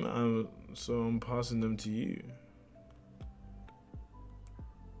read them, so I'm passing them to you.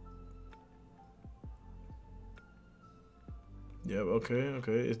 Yep, okay.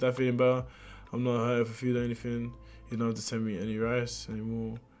 Is that feeling better? I'm not hurt for food or anything. You don't have to send me any rice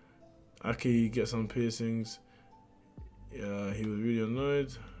anymore. Aki get some piercings. Yeah, he was really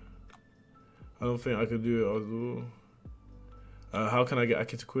annoyed. I don't think I could do it although. How can I get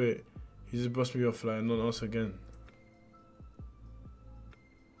Aki to quit? He just brushed me off like not us again.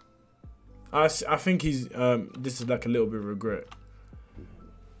 I think he's this is like a little bit of regret.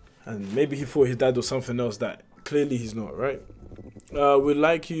 And maybe he thought his dad was something else that clearly he's not, right? We'd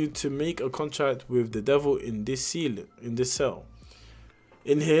like you to make a contract with the devil in this cell.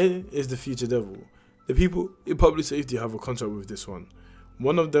 In here is the future devil. The people in public safety have a contract with this one.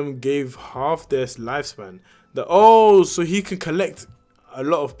 One of them gave half their lifespan. So he can collect a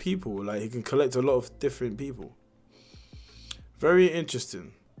lot of people. Like he can collect a lot of different people. Very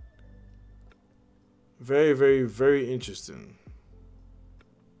interesting. Very, very, very interesting.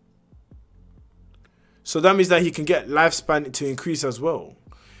 So that means that he can get lifespan to increase as well.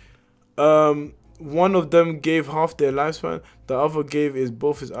 One of them gave half their lifespan. The other gave is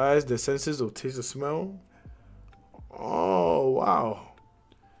both his eyes, their senses of taste or smell. Oh, wow.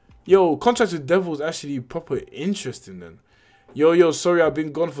 Yo, Contract with Devil is actually proper interesting then. Yo, sorry I've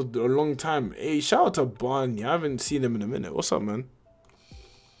been gone for a long time. Hey, shout out to Barney. I haven't seen him in a minute. What's up, man?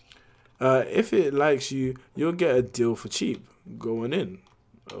 If it likes you, you'll get a deal for cheap. Going in.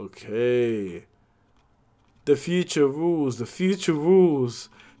 Okay. The future rules. The future rules.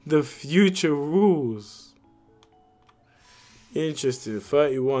 The future rules. Interesting.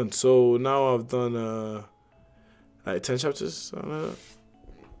 31. So now I've done like 10 chapters. Something like that.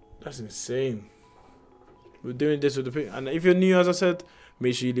 That's insane. We're doing this with the pic. And if you're new, as I said,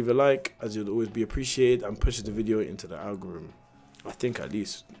 make sure you leave a like, as you'll always be appreciated, and push the video into the algorithm. I think at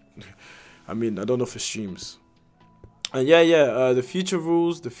least. I mean, I don't know for streams. And the future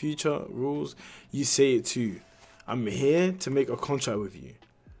rules, you say it too. I'm here to make a contract with you.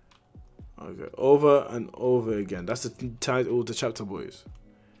 Okay, over and over again. That's the title of the chapter, boys.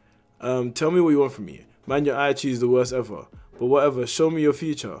 Tell me what you want from me. Man, your attitude is the worst ever. But whatever, show me your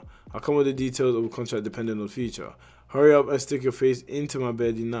future. I'll come with the details of the contract depending on the future. Hurry up and stick your face into my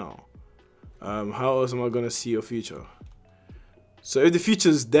belly now. How else am I gonna see your future? So if the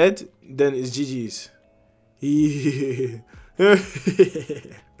future's dead, then it's GG's.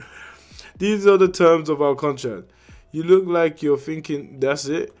 These are the terms of our contract. You look like you're thinking, that's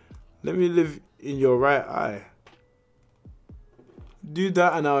it? Let me live in your right eye. Do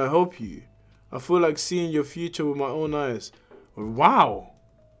that and I'll help you. I feel like seeing your future with my own eyes. Wow.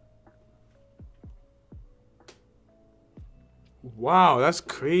 Wow, that's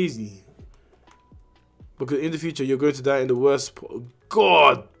crazy. Because in the future, you're going to die in the worst...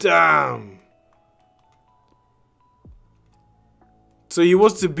 God damn. So he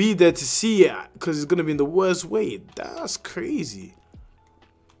wants to be there to see it because it's going to be in the worst way. That's crazy.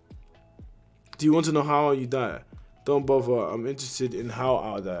 Do you want to know how you die? Don't bother. I'm interested in how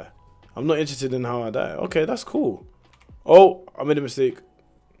I'll die. I'm not interested in how I die. Okay, that's cool. Oh, I made a mistake.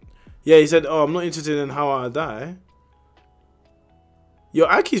 Yeah, he said, oh, I'm not interested in how I die. Yo,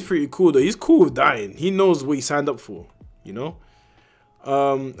 Aki's pretty cool though. He's cool with dying. He knows what he signed up for, you know?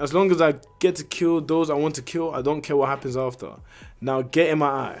 As long as I get to kill those I want to kill, I don't care what happens after. Now get in my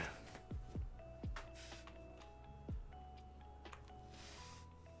eye.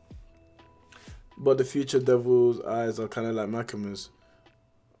 But the future devil's eyes are kind of like Makima's.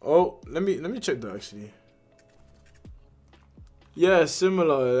 Oh, let me check that actually. Yeah,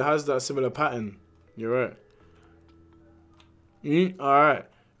 similar. It has that similar pattern. You're right. Alright.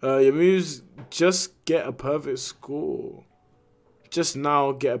 Your moves, just get a perfect score. Just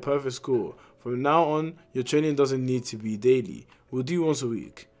now get a perfect score. From now on, your training doesn't need to be daily. We'll do once a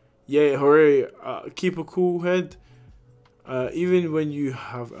week. Yeah, hooray. Keep a cool head. Even when you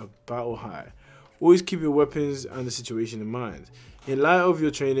have a battle high. Always keep your weapons and the situation in mind. In light of your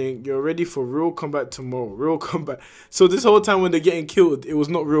training, you're ready for real combat tomorrow. Real combat. So this whole time when they're getting killed, it was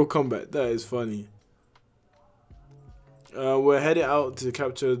not real combat. That is funny. We're headed out to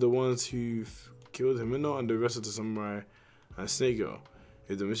capture the ones who killed Himeno and the rest of the samurai and Snake Girl.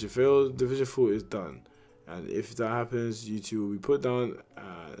 If the mission fails, Division 4 is done. And if that happens, you two will be put down.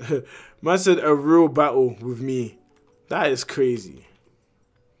 Man said a real battle with me. That is crazy.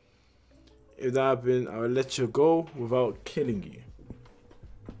 If that happened, I will let you go without killing you.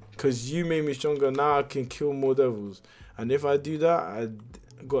 Because you made me stronger, now I can kill more devils. And if I do that, I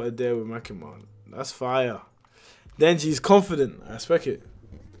got a dare with Makima. That's fire. Denji's confident. I respect it.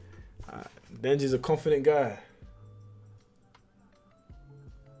 Denji's a confident guy.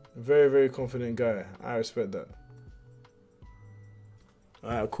 Very, very confident guy. I respect that.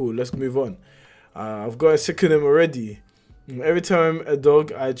 Alright, cool. Let's move on. I've got sick of him already. Every time a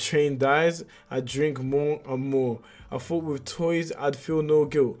dog I train dies, I drink more and more. I thought with toys I'd feel no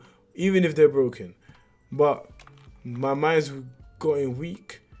guilt, even if they're broken. But my mind's gotten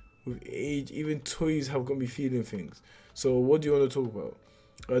weak with age. Even toys have got me feeling things. So what do you want to talk about?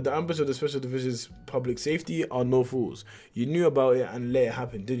 The ambush of the Special Division's public safety are no fools. You knew about it and let it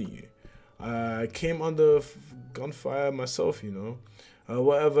happen, didn't you? I came under gunfire myself, you know.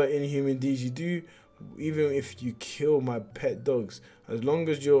 Whatever inhuman deeds you do, even if you kill my pet dogs, as long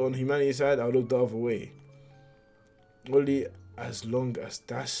as you're on humanity's side, I'll look the other way. Only as long as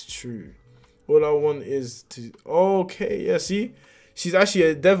that's true. All I want is to... Okay, yeah, see? She's actually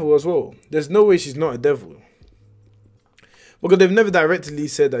a devil as well. There's no way she's not a devil. Because they've never directly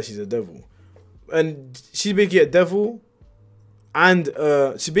said that she's a devil. And she's basically a devil. And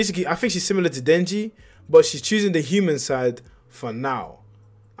she basically, I think she's similar to Denji, but she's choosing the human side for now.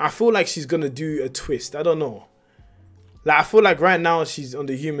 I feel like she's going to do a twist. I don't know. Like, I feel like right now she's on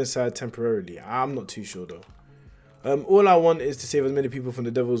the human side temporarily. I'm not too sure though. All I want is to save as many people from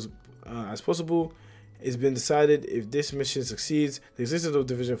the devils as possible. It's been decided if this mission succeeds, the existence of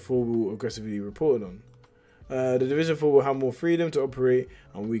Division 4 will aggressively be reported on. The Division 4 will have more freedom to operate,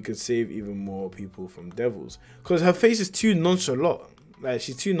 and we could save even more people from devils. Because her face is too nonchalant. Like,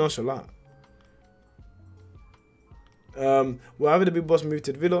 she's too nonchalant. We're having the big boss move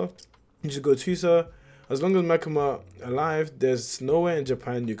to the villa. You should go to her. As long as Makima alive, there's nowhere in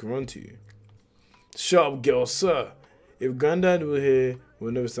Japan you can run to. Shut up, girl, sir. If Granddad were here,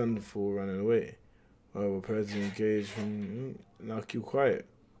 we'll never stand for running away. We're prepared to engage. Now keep quiet.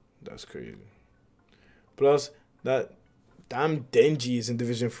 That's crazy. Plus, that damn Denji is in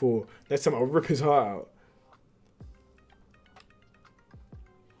Division 4. Next time I'll rip his heart out.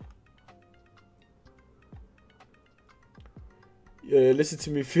 Yeah, listen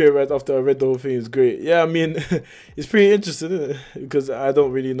to me theorize after I read the whole thing. It's great. Yeah, I mean, it's pretty interesting, isn't it? Because I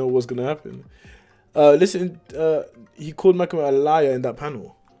don't really know what's going to happen. Listen, he called Makima a liar in that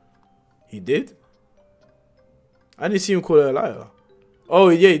panel. He did? I didn't see him call her a liar. Oh,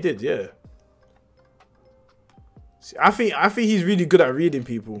 yeah, he did, yeah. I think he's really good at reading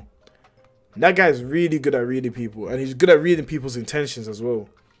people. That guy's really good at reading people, and he's good at reading people's intentions as well,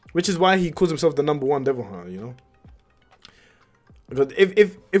 which is why he calls himself the #1 devil hunter. You know, because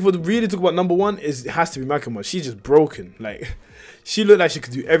if we really talk about #1, it has to be Makima. She's just broken. Like, she looked like she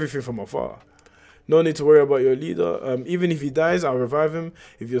could do everything from afar. No need to worry about your leader. Even if he dies, I'll revive him.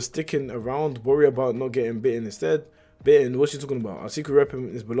 If you're sticking around, worry about not getting bitten instead. Bitten? What you talking about? Our secret weapon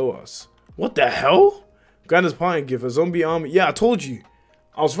is below us. What the hell? Granda's parting gift, a zombie army. Yeah, I told you.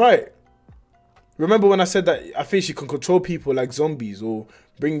 I was right. Remember when I said that I think she can control people like zombies or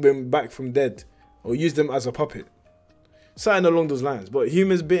bring them back from dead or use them as a puppet? Something along those lines. But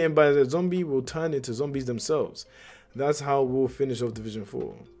humans bitten by the zombie will turn into zombies themselves. That's how we'll finish off Division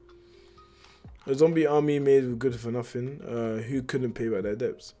 4. A zombie army made with good for nothing who couldn't pay back their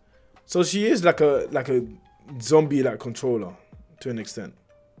debts. So she is like a zombie like controller to an extent.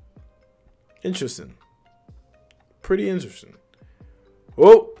 Interesting. Pretty interesting.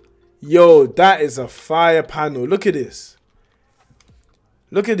 Oh, yo, that is a fire panel. Look at this.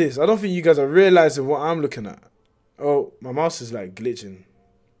 Look at this. I don't think you guys are realizing what I'm looking at. Oh, my mouse is like glitching.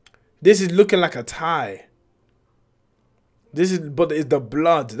 This is looking like a tie. This is, but it's the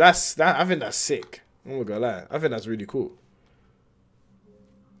blood. I think that's sick. I'm not gonna lie. I think that's really cool.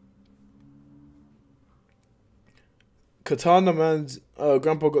 Katana Man's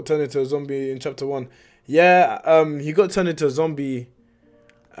grandpa got turned into a zombie in chapter 1. Yeah, he got turned into a zombie.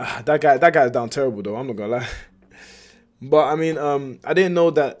 That guy's down terrible though. I'm not gonna lie. But I mean, I didn't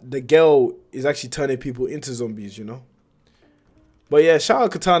know that the girl is actually turning people into zombies. You know. But yeah, shout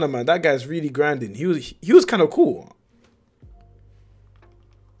out Katana Man. That guy's really grinding. He was kind of cool.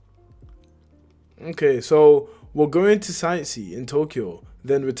 Okay, so we're going to sightsee in Tokyo,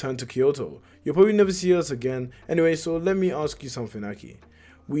 then return to Kyoto. You'll probably never see us again. Anyway, so let me ask you something, Aki.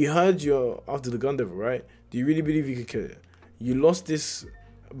 We heard you're after the gun devil, right? Do you really believe you could kill it? You lost this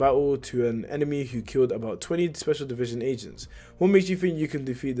battle to an enemy who killed about 20 special division agents. What makes you think you can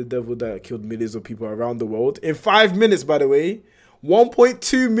defeat the devil that killed millions of people around the world in 5 minutes, by the way?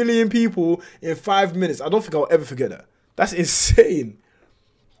 1.2 million people in 5 minutes. I don't think I'll ever forget that. That's insane.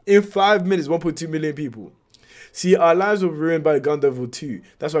 In 5 minutes, 1.2 million people. See, our lives were ruined by the Gun Devil too.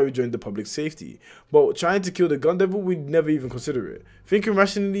 That's why we joined the public safety. But trying to kill the Gun Devil, we'd never even consider it. Thinking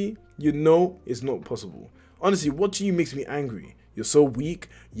rationally, you know it's not possible. Honestly, watching you makes me angry. You're so weak,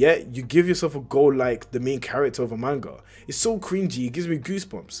 yet you give yourself a goal like the main character of a manga. It's so cringy, it gives me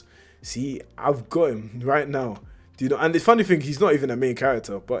goosebumps. See, I've got him right now. Do you know? And the funny thing, he's not even a main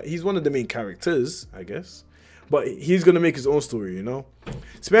character, but he's one of the main characters, I guess. But he's gonna make his own story, you know?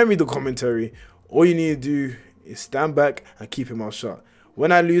 Spare me the commentary. All you need to do is stand back and keep your mouth shut.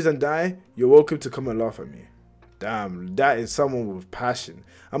 When I lose and die, you're welcome to come and laugh at me. Damn, that is someone with passion.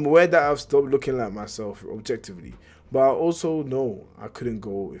 I'm aware that I've stopped looking like myself objectively, but I also know I couldn't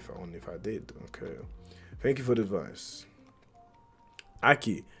go if I did. Okay, thank you for the advice.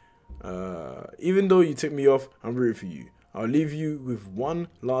 Aki, even though you tick me off, I'm rooting for you. I'll leave you with one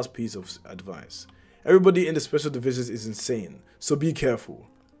last piece of advice. Everybody in the special divisions is insane, so be careful.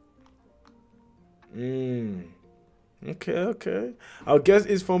 Okay. Our guest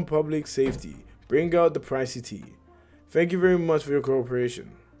is from public safety. Bring out the pricey tea. Thank you very much for your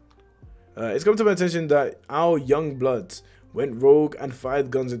cooperation. It's come to my attention that our young bloods went rogue and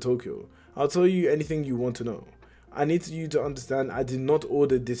fired guns in Tokyo. I'll tell you anything you want to know. I need you to understand I did not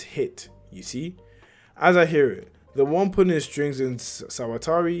order this hit, you see? As I hear it, the one putting strings in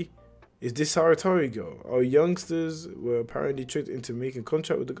Sawatari is this Sawatari girl. Our youngsters were apparently tricked into making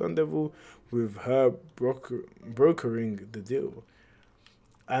contract with the Gun Devil, with her brokering the deal.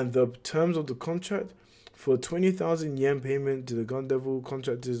 And the terms of the contract: for 20,000 yen payment to the Gun Devil,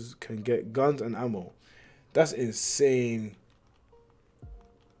 contractors can get guns and ammo. That's insane.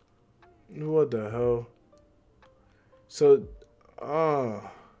 What the hell? So,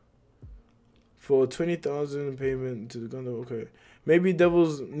 for 20,000 payment to the Gun Devil, okay. Maybe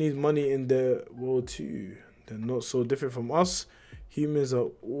devils need money in their world too. They're not so different from us. Humans are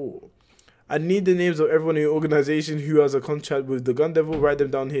all. I need the names of everyone in your organization who has a contract with the Gun Devil. Write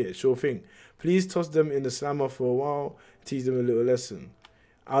them down here. Sure thing. Please toss them in the slammer for a while. Teach them a little lesson.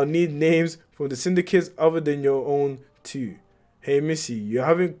 I'll need names from the syndicates other than your own too. Hey Missy, you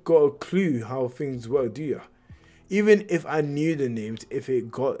haven't got a clue how things work, do you? Even if I knew the names, if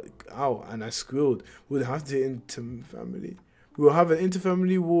it got out and I squealed, we'd have to interfamily. We'll have an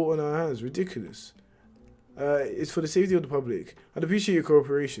interfamily war on our hands. Ridiculous. It's for the safety of the public. I'd appreciate your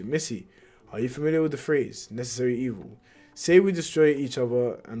cooperation. Missy, are you familiar with the phrase, necessary evil? Say we destroy each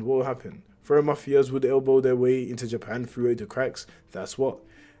other and what will happen? Foreign mafias would elbow their way into Japan through the cracks. That's what.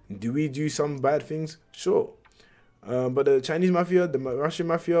 Do we do some bad things? Sure. But the Chinese mafia, the Russian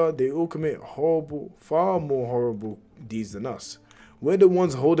mafia, they all commit horrible, far more horrible deeds than us. We're the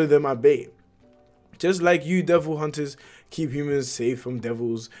ones holding them at bay. Just like you devil hunters keep humans safe from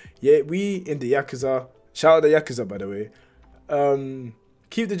devils, yet we in the Yakuza, shout out the Yakuza by the way,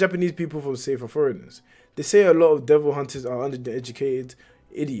 keep the Japanese people from safe from foreigners. They say a lot of devil hunters are undereducated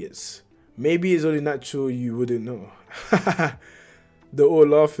idiots. Maybe it's only natural you wouldn't know. They're all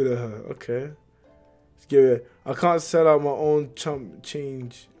laughing at her. Okay. I can't sell out my own chump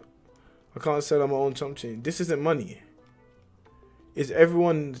change. This isn't money. Is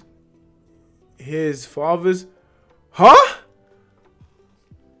everyone his father's? Huh?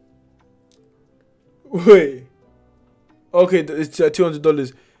 Wait. Okay, it's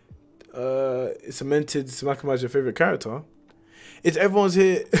 $200. It's cemented. Makima, your favorite character. It's everyone's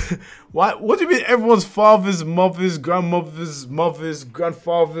here. What do you mean everyone's fathers, mothers, grandmothers, mothers,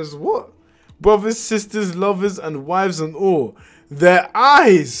 grandfathers? What? Brothers, sisters, lovers, and wives and all. Their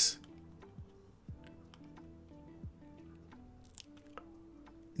eyes.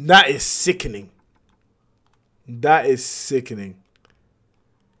 That is sickening. That is sickening.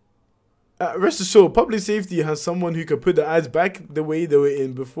 Rest assured, public safety has someone who can put the eyes back the way they were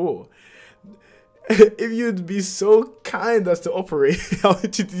in before. If you'd be so kind as to operate, I'll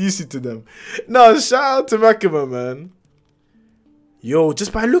introduce you to them. No, shout out to Makima, man. Yo,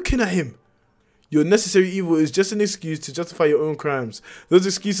 just by looking at him. Your necessary evil is just an excuse to justify your own crimes. Those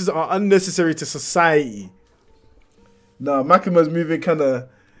excuses are unnecessary to society. Nah, Makima's moving kind of...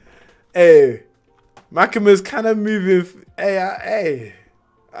 Hey, Makima's kind of moving... Hey.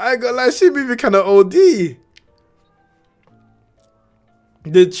 I ain't gonna lie, she moving kind of OD.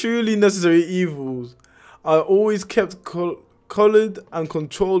 The truly necessary evils are always kept collared and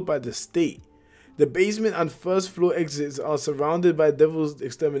controlled by the state. The basement and first floor exits are surrounded by Devil's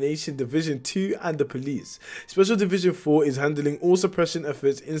Extermination Division 2 and the police. Special Division 4 is handling all suppression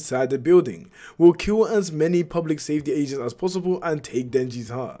efforts inside the building. We'll kill as many public safety agents as possible and take Denji's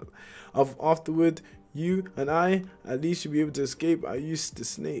heart. Afterward, you and I at least should be able to escape. I used the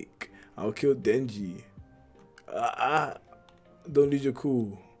snake. I'll kill Denji. Don't lose your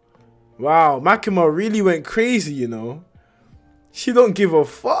cool. Wow, Makima really went crazy, you know. She don't give a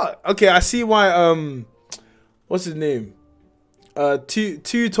fuck. Okay, I see why, what's his name?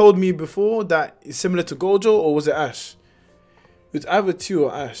 Two told me before that it's similar to Gojo, or was it Ash? It's either 2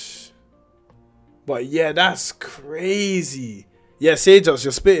 or Ash. But yeah, that's crazy. Yeah, Seijos,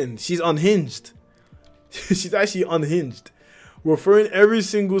 you're spitting. She's unhinged. She's actually unhinged. We're throwing every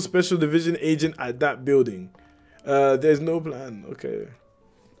single Special Division agent at that building. There's no plan. Okay.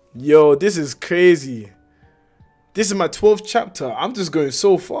 Yo, this is crazy. This is my 12th chapter. I'm just going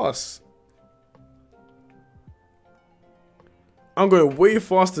so fast. I'm going way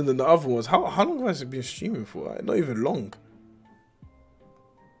faster than the other ones. How long have I been streaming for? Not even long.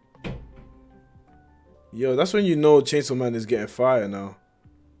 Yo, that's when you know Chainsaw Man is getting fire now.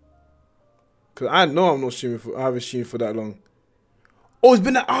 Cause I know I'm not streaming for. I haven't streamed for that long. Oh, it's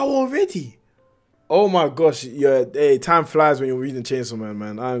been an hour already. Oh my gosh, yeah, hey, time flies when you're reading Chainsaw Man,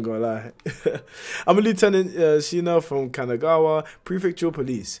 man. I ain't gonna lie. I'm a Lieutenant Shina from Kanagawa Prefectural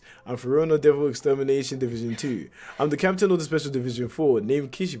Police. I'm Furono Devil Extermination Division 2. I'm the captain of the Special Division 4,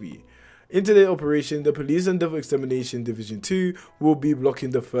 named Kishibe. In today's operation, the Police and Devil Extermination Division 2 will be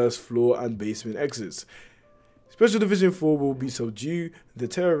blocking the first floor and basement exits. Special Division 4 will be subdue the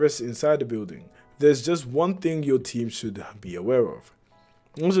terrorists inside the building. There's just one thing your team should be aware of.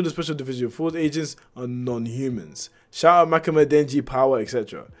 Most of the Special Division 4's agents are non-humans. Shout out Makima, Denji, Power,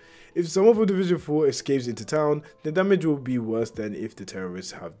 etc. If some of the Division 4 escapes into town, the damage will be worse than if the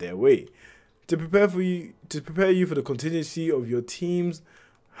terrorists have their way. To prepare you for the contingency of your teams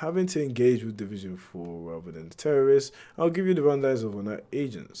having to engage with Division 4 rather than the terrorists, I'll give you the rundowns of our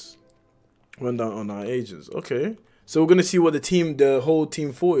agents. Rundown on our agents. Okay. So we're gonna see what the whole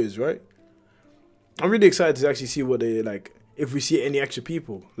team 4 is, right? I'm really excited to actually see what they like. If we see any extra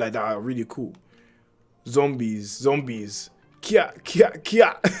people like that are really cool. Zombies. Kia, kia,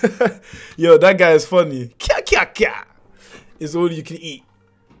 kia. Yo, that guy is funny. Kia, kia, kia. It's all you can eat.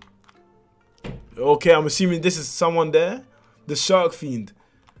 Okay, I'm assuming this is someone there. The Shark Fiend.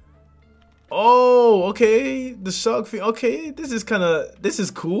 Oh, okay. The Shark Fiend. Okay, this is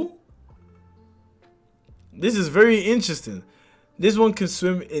cool. This is very interesting. This one can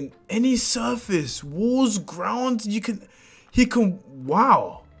swim in any surface. Walls, ground,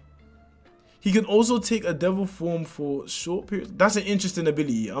 wow. He can also take a devil form for short periods. That's an interesting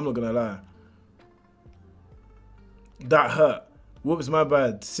ability, I'm not gonna lie. That hurt. Whoops, my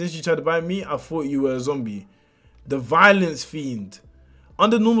bad. Since you tried to bite me, I thought you were a zombie. The Violence Fiend.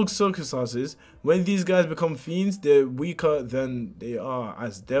 Under normal circumstances, when these guys become fiends, they're weaker than they are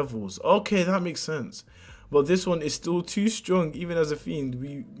as devils. Okay, that makes sense. But this one is still too strong, even as a fiend.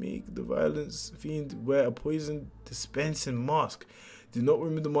 We make the Violence Fiend wear a poison dispensing mask. Do not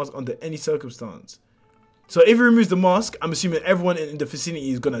remove the mask under any circumstance. So if he removes the mask, I'm assuming everyone in the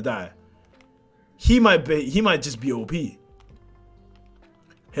vicinity is gonna die. He might just be OP.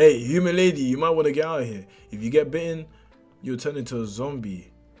 Hey, human lady, you might want to get out of here. If you get bitten, you'll turn into a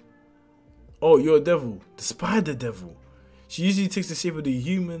zombie. Oh, you're a devil. The spider devil. She usually takes the shape of the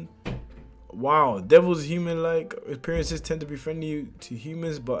human. Wow, devils human-like appearances tend to be friendly to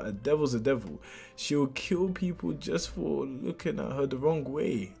humans, but a devil's a devil. She'll kill people just for looking at her the wrong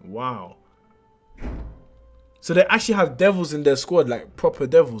way. Wow. So they actually have devils in their squad, like proper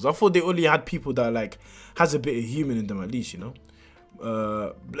devils. I thought they only had people that like has a bit of human in them at least, you know.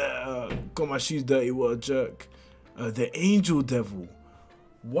 Got my shoes dirty, what a jerk. The angel devil.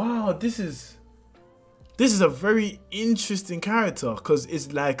 Wow, this is a very interesting character because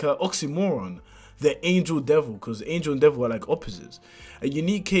it's like an oxymoron. The angel devil, because angel and devil are like opposites. A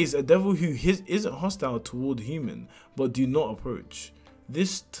unique case, a devil who isn't hostile toward human, but do not approach.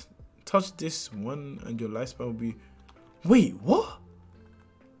 Touch this one and your lifespan will be... Wait, what?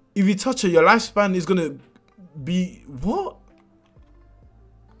 If you touch her, your lifespan is gonna be... What?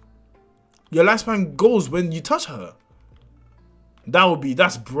 Your lifespan goes when you touch her.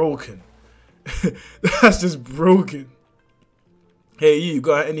 That's broken. That's just broken. Hey, you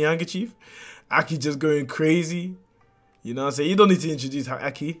got any handkerchief? Aki just going crazy. You know what I'm saying? You don't need to introduce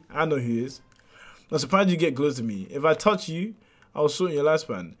Aki. I know who he is. I'm surprised you get close to me. If I touch you, I'll shorten your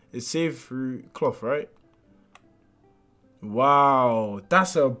lifespan. It's saved through cloth, right? Wow,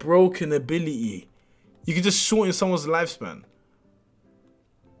 that's a broken ability. You can just shorten someone's lifespan.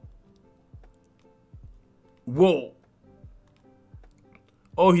 Whoa.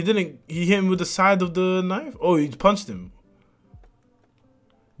 Oh, he didn't. He hit him with the side of the knife. Oh, he punched him.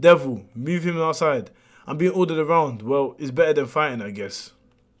 Devil, move him outside. I'm being ordered around. Well, it's better than fighting, I guess.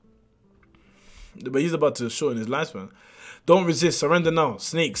 But he's about to shorten his lifespan. Don't resist. Surrender now.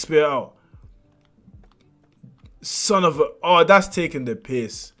 Snake, spear out. Son of a... Oh, that's taking the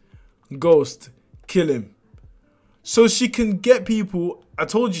piss. Ghost, kill him. So she can get people... I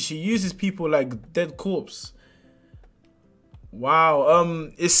told you, she uses people like dead corpse.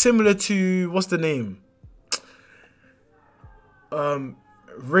 Wow. It's similar to... What's the name?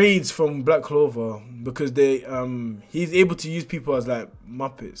 Raids from Black Clover. Because they... He's able to use people as like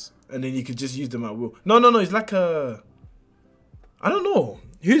Muppets. And then you could just use them at will. No. It's like a... I don't know.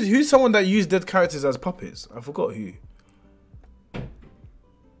 Who's someone that used dead characters as puppets? I forgot who.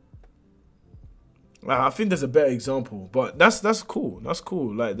 I think there's a better example, but that's cool. That's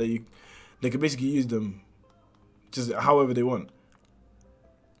cool. Like that they can basically use them just however they want.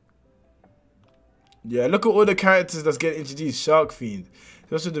 Yeah, look at all the characters that's getting introduced. Shark Fiend.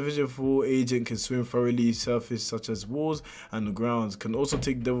 Special Division 4 agent can swim thoroughly surface such as walls and the grounds. Can also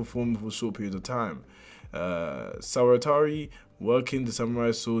take devil form for a short period of time. Saratari, working the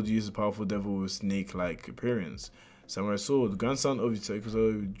samurai sword, uses powerful devil with snake-like appearance. Samurai sword, grandson of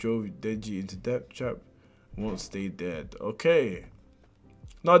Itakuzo drove Deji into death trap, won't stay dead. Okay.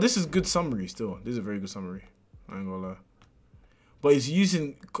 No, this is good summary still. This is a very good summary. I ain't gonna lie. But he's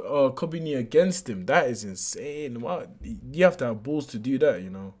using Kobini against him. That is insane. What? You have to have balls to do that, you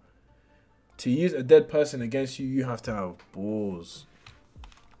know. To use a dead person against you, you have to have balls.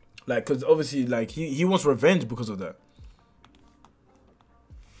 Like, because obviously, like, he wants revenge because of that.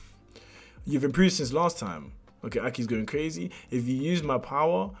 You've improved since last time. Okay, Aki's going crazy. If you use my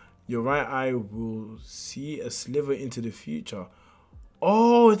power, your right eye will see a sliver into the future.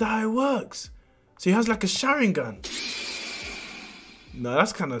 Oh, that's how it works. So he has like a Sharingan. No,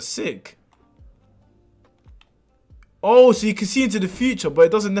 that's kind of sick. Oh, so you can see into the future, but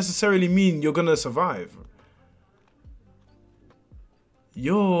it doesn't necessarily mean you're going to survive.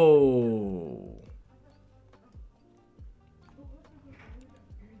 Yo.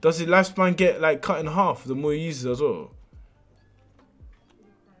 Does his lifespan get like cut in half the more he uses as well?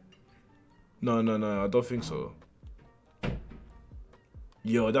 No, I don't think so.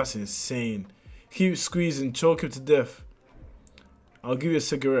 Yo, that's insane. Keep squeezing, choke him to death. I'll give you a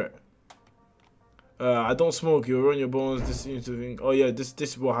cigarette. I don't smoke, you'll ruin your bones. This seems to think. Oh yeah, this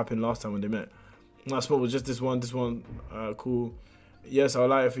is what happened last time when they met. I smoked was just this one. Cool. Yes, I'll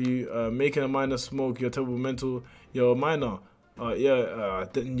light it for you. Making a minor smoke, you're terrible mental. You're a minor.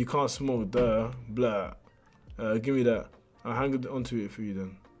 Then you can't smoke, duh. Blah. Give me that. I'll hang onto it for you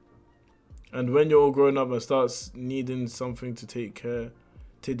then. And when you're all grown up and starts needing something to take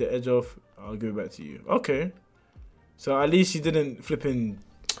the edge off, I'll give it back to you. Okay. So at least she didn't flipping.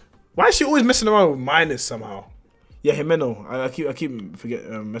 Why is she always messing around with minors somehow? Yeah, Himeno. I keep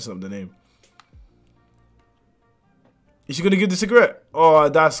messing up the name. Is she gonna give the cigarette? Oh,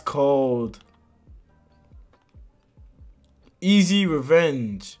 that's cold. Easy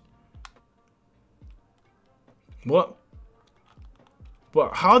revenge. What?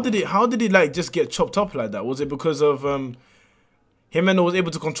 But how did it like just get chopped up like that? Was it because of Himeno was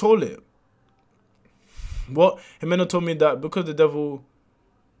able to control it? What? Himeno told me that because the devil.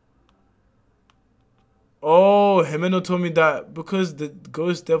 Oh, Himeno told me that because the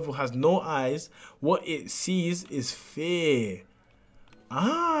ghost devil has no eyes, what it sees is fear.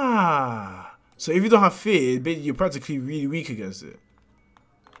 Ah. So if you don't have fear, you're practically really weak against it.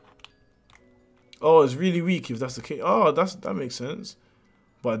 Oh, it's really weak if that's the case. Oh, that makes sense.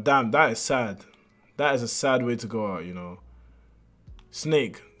 But damn, that is sad. That is a sad way to go out, you know.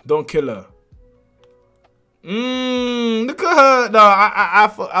 Snake, don't kill her. Look at her. No,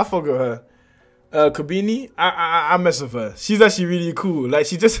 I forgot her. Kobini, I mess with her. She's actually really cool. Like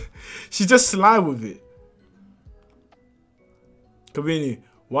she just sly with it. Kobini,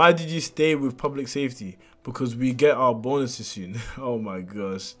 why did you stay with public safety? Because we get our bonuses soon. Oh my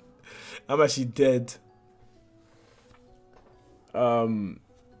gosh, I'm actually dead.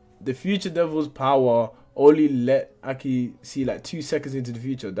 The future devil's power only let Aki see like 2 seconds into the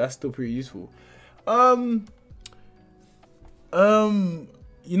future. That's still pretty useful.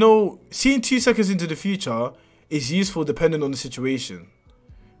 You know, seeing 2 seconds into the future is useful depending on the situation.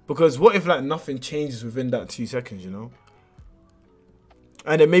 Because what if like nothing changes within that 2 seconds, you know?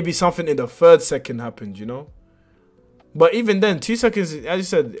 And then maybe something in the 3rd second happened, you know? But even then, 2 seconds, as you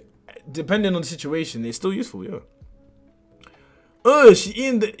said, depending on the situation, it's still useful, yeah. She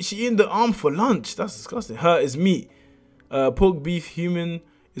eating the arm for lunch. That's disgusting. Her is meat. Pork, beef, human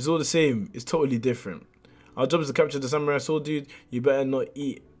is all the same. It's totally different. Our job is to capture the samurai sword, dude. You better not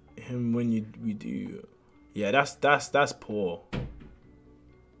eat him when we do. Yeah, that's poor.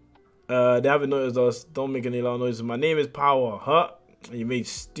 They haven't noticed us. Don't make any loud noises. My name is Power, huh? You made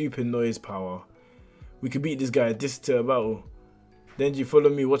stupid noise, Power. We could beat this guy. This to a battle. Denji, follow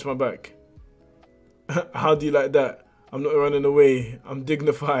me. Watch my back. How do you like that? I'm not running away. I'm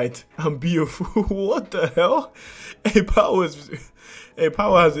dignified. I'm beautiful. What the hell? Hey, Power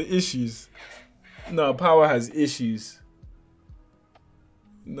has issues. No, Power has issues.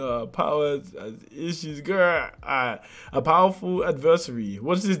 No, Power has issues, girl. A powerful adversary.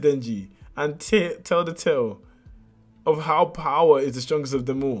 What's this, Denji? And tell the tale of how Power is the strongest of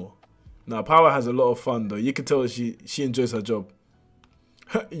them all. Now, Power has a lot of fun, though. You can tell she enjoys her job.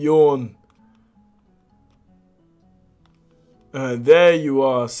 Yawn. There you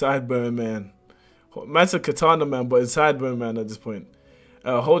are, Sideburn Man. Man's a Katana Man, but it's Sideburn Man at this point.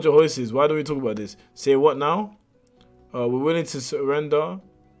 Hold your horses. Why don't we talk about this? Say what now? We're willing to surrender,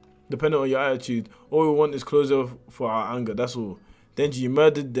 depending on your attitude. All we want is closure for our anger. That's all. Denji, you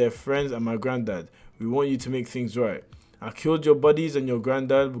murdered their friends and my granddad. We want you to make things right. I killed your buddies and your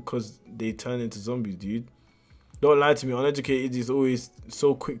granddad because they turned into zombies, dude. Don't lie to me. Uneducated is always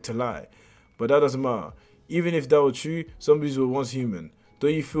so quick to lie. But that doesn't matter. Even if that were true, zombies were once human.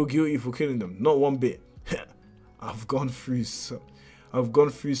 Don't you feel guilty for killing them? Not one bit. I've gone through some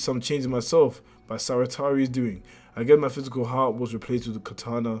changes myself by Saratari's doing. I guess my physical heart was replaced with a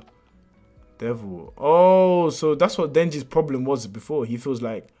katana devil. Oh, so that's what Denji's problem was before. He feels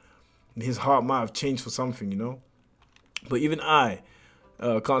like his heart might have changed for something, you know? But even I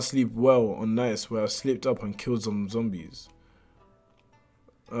can't sleep well on nights where I slipped up and killed some zombies.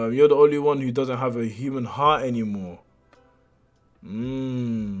 You're the only one who doesn't have a human heart anymore.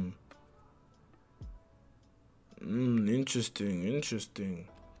 Interesting.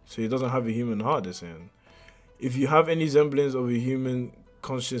 So he doesn't have a human heart, they're saying. If you have any semblance of a human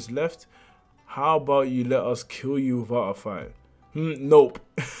conscience left, how about you let us kill you without a fight? Nope.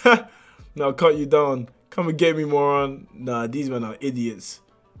 Now I'll cut you down. Come and get me, moron. Nah, these men are idiots.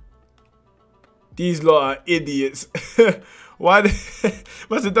 These lot are idiots. Why?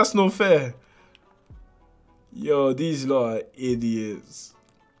 Man said that's not fair. Yo, these lot are idiots.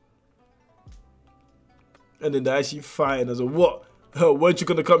 And then they actually fight, and I was like, what? Weren't you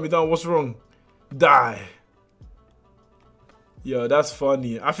gonna cut me down? What's wrong? Die. Yo, that's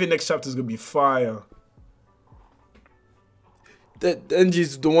funny. I think next chapter's gonna be fire.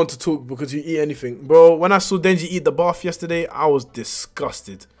 Denji's the one to talk because you eat anything. Bro, when I saw Denji eat the bath yesterday, I was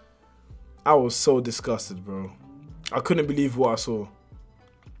disgusted. I was so disgusted, bro. I couldn't believe what I saw.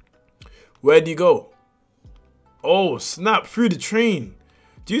 Where'd you go? Oh, snap, through the train.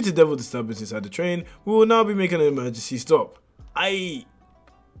 Due to devil disturbance inside the train, we will now be making an emergency stop.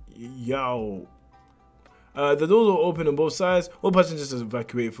 Yo. The doors are open on both sides. All passengers are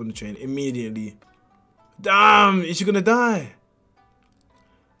evacuated from the train immediately. Damn, is she gonna die?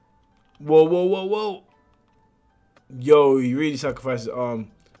 Whoa. Yo, he really sacrificed his arm.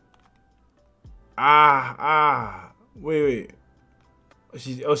 Wait.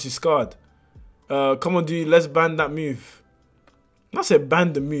 She's scarred. Come on, dude, let's ban that move. I said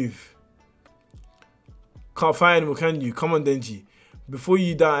ban the move. Can't fight anymore, can you? Come on, Denji. Before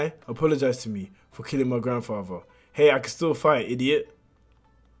you die, apologize to me for killing my grandfather. Hey, I can still fight, idiot.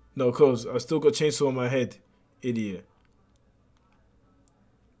 No, cause I still got chainsaw on my head, idiot.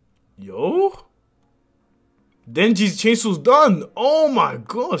 Yo? Denji's chainsaw's done. Oh my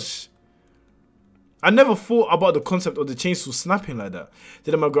gosh. I never thought about the concept of the chainsaw snapping like that.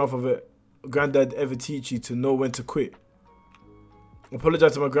 Didn't my granddad ever teach you to know when to quit?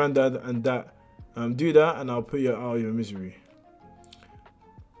 Apologize to my granddad and that. Do that and I'll put you out of your misery.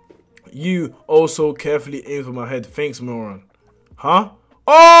 You also carefully aim for my head. Thanks, moron. Huh?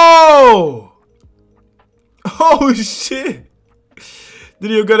 Oh! Oh shit!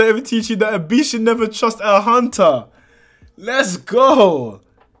 Did your granddad ever teach you that a beast should never trust a hunter? Let's go!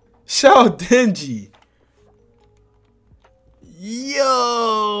 Shout out Denji.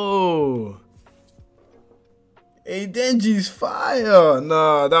 Yo! Hey, Denji's fire!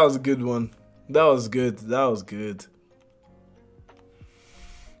 Nah, that was a good one. That was good. That was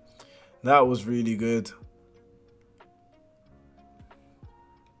really good.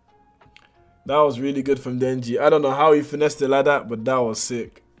 That was really good from Denji. I don't know how he finessed it like that, but that was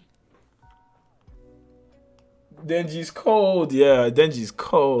sick. Denji's cold. Yeah, Denji's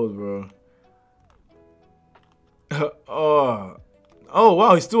cold, bro. Oh,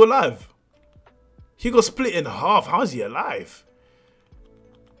 wow, he's still alive. He got split in half. How is he alive?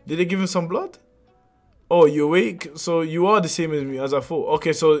 Did they give him some blood? Oh, you awake? So you are the same as me as I thought.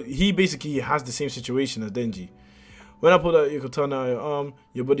 Okay, so he basically has the same situation as Denji. When I pulled out your katana out your arm,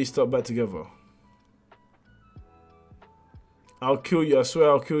 your body stuck back together. I'll kill you, I swear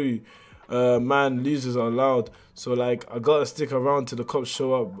I'll kill you. Man, losers are loud. So like, I gotta stick around till the cops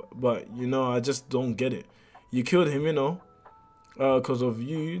show up. But, you know, I just don't get it. You killed him, you know. Because of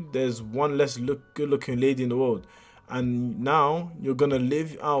you, there's one less good-looking lady in the world. And now, you're gonna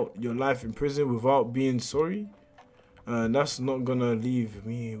live out your life in prison without being sorry? And that's not gonna leave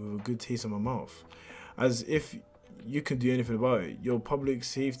me with a good taste in my mouth. As if you can do anything about it. Your public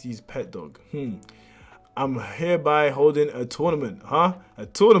safety's pet dog. I'm hereby holding a tournament. Huh? A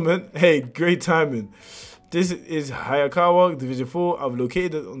tournament? Hey, great timing. This is Hayakawa, Division 4. I've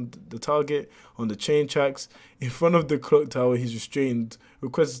located on the target on the train tracks. In front of the clock tower, he's restrained.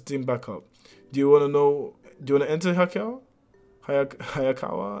 Requesting backup. Do you want to know? Do you want to enter Hayakawa?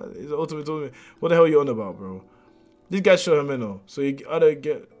 Hayakawa? Is the ultimate tournament. What the hell are you on about, bro? This guy shot him in, so you gotta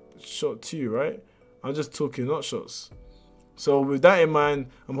get shot too, right? I'm just talking, not shots. So with that in mind,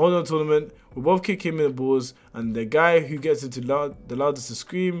 I'm holding a tournament. We both kick him in the balls, and the guy who gets into the loudest to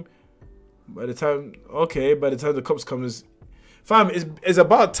scream. By the time the cops come, fam, it's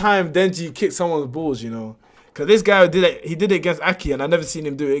about time Denji kicked someone's balls, you know, because this guy did it against Aki, and I never seen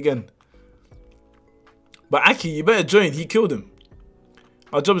him do it again. But Aki, you better join. He killed him.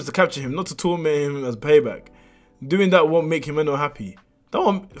 Our job is to capture him, not to torment him as payback. Doing that won't make him no happy. That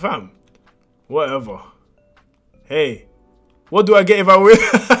won't, fam. Whatever. Hey, what do I get if I win?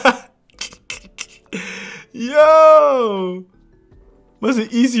 Yo, what's an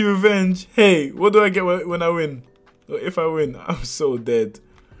easy revenge? Hey, what do I get when I win? Or if I win, I'm so dead.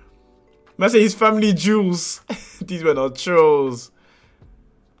 Man, say his family jewels. These men are trolls.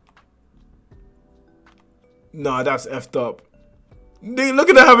 Nah, that's effed up. Look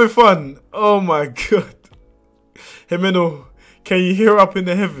at them having fun. Oh my god. Hey, Meno, can you hear up in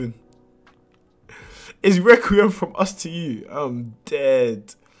the heaven? It's Requiem from us to you. I'm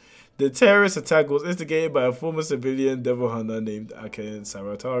dead. The terrorist attack was instigated by a former civilian devil hunter named Aken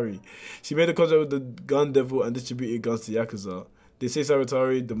Saratari. She made a contract with the gun devil and distributed guns to Yakuza. They say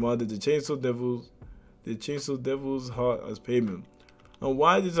Saratari demanded the Chainsaw Devil's heart as payment. And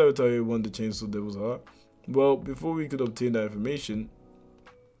why did Saratari want the Chainsaw Devil's heart? Well, before we could obtain that information...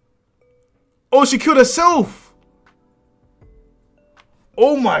 Oh, she killed herself!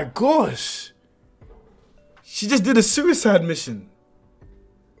 Oh my gosh! She just did a suicide mission.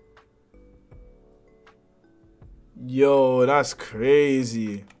 Yo, that's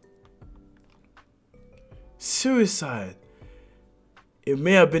crazy. Suicide. It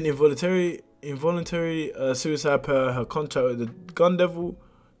may have been involuntary suicide per her contract with the gun devil.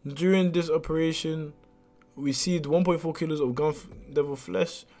 During this operation, we seized 1.4 kilos of gun devil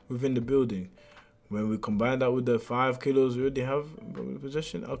flesh within the building. When we combine that with the 5 kilos we already have in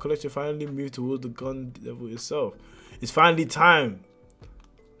possession, our collection finally moved towards the gun devil itself. It's finally time.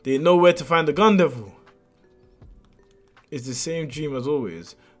 They know where to find the gun devil. It's the same dream as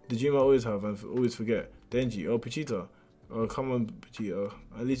always. The dream I always have and always forget. Denji, oh Pachita. Oh, come on, Pachita.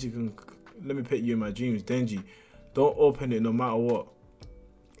 At least you can let me pet you in my dreams. Denji, don't open it no matter what.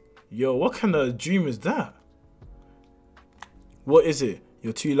 Yo, what kind of dream is that? What is it?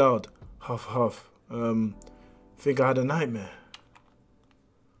 You're too loud. Huff, huff. Think I had a nightmare.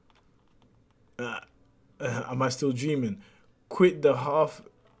 Am I still dreaming? Quit the half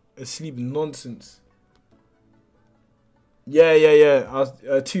asleep nonsense. Yeah. I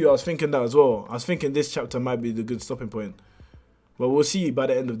was thinking that as well. I was thinking this chapter might be the good stopping point. But we'll see by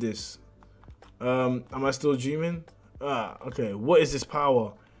the end of this. Am I still dreaming? Okay. What is this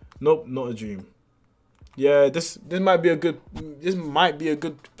power? Nope, not a dream. Yeah, this might be a good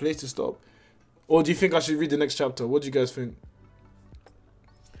place to stop. Or do you think I should read the next chapter? What do you guys think?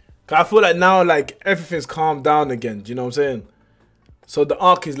 Cause I feel like now like everything's calmed down again. Do you know what I'm saying? So the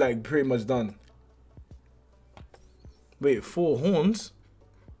arc is like pretty much done. Wait, 4 horns?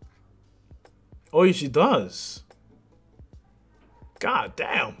 Oh, yeah, she does. God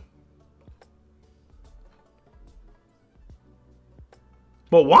damn.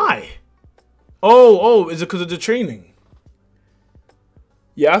 But why? Oh, is it because of the training?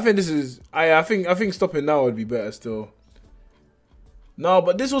 Yeah, I think this is. I think stopping now would be better still. No,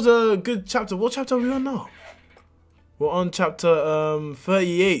 but this was a good chapter. What chapter are we on now? We're on chapter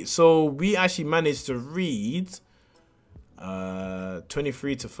 38. So we actually managed to read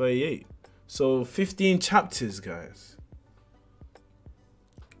 23 to 38. So 15 chapters, guys.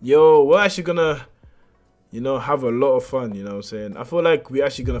 Yo, we're actually gonna, you know, have a lot of fun. You know what I'm saying? I feel like we're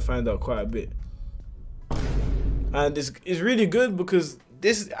actually gonna find out quite a bit. And it's really good because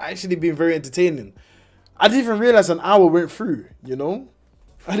this has actually been very entertaining. I didn't even realize an hour went through, you know?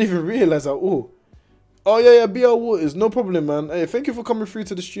 I didn't even realize that, oh yeah, BL Waters, no problem, man. Hey, thank you for coming through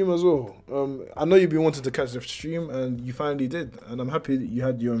to the stream as well. I know you've been wanting to catch the stream, and you finally did, and I'm happy that you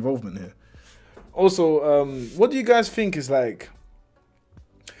had your involvement here. Also, what do you guys think is like,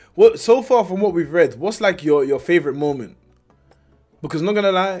 what so far from what we've read, what's like your favorite moment? Because not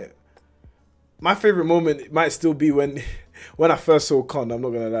gonna lie, my favorite moment might still be when I first saw Con, I'm not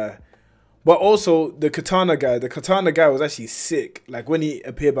gonna lie. But also the katana guy was actually sick. Like when he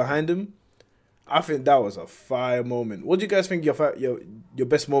appeared behind him, I think that was a fire moment. What do you guys think your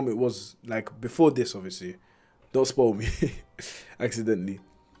best moment was, like before this? Obviously, don't spoil me accidentally.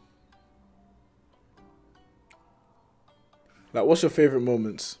 Like, what's your favorite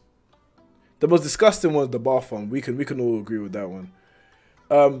moments? The most disgusting one was the bath one. We can all agree with that one.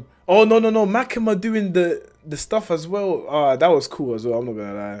 Oh no, Makima doing the stuff as well. Ah, that was cool as well. I'm not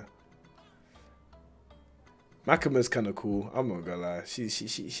gonna lie. Makima's kind of cool. I'm not gonna lie. She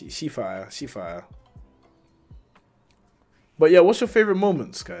fire. She fire. But yeah, what's your favorite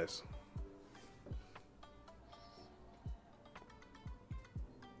moments, guys?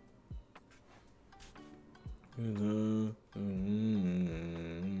 Hold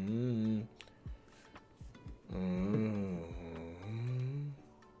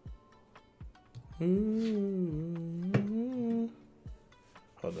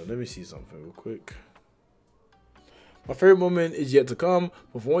on, let me see something real quick. My favorite moment is yet to come,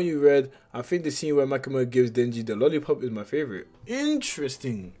 but from what you read, I think the scene where Makima gives Denji the lollipop is my favorite.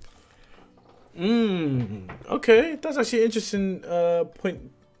 Interesting. Okay, that's actually an interesting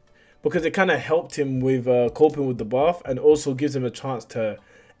point, because it kind of helped him with coping with the bath, and also gives him a chance to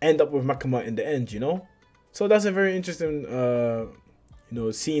end up with Makima in the end, you know? So that's a very interesting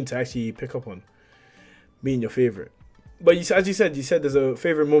scene to actually pick up on, being your favorite. But as you said there's a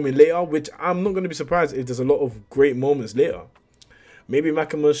favorite moment later, which I'm not going to be surprised if there's a lot of great moments later. Maybe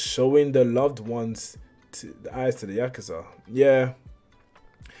Makima's showing the loved ones to the eyes to the Yakuza. Yeah.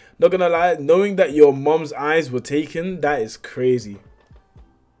 Not going to lie, knowing that your mom's eyes were taken, that is crazy.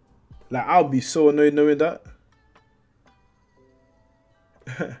 Like, I'll be so annoyed knowing that.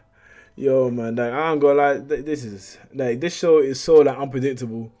 Yo, man, like, I ain't gonna lie, this show is so like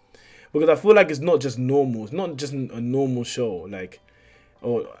unpredictable. Because I feel like it's not just normal. It's not just a normal show, like,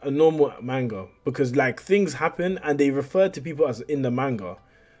 or a normal manga. Because, like, things happen and they refer to people as in the manga.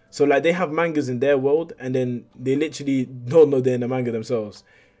 So, like, they have mangas in their world and then they literally don't know they're in the manga themselves.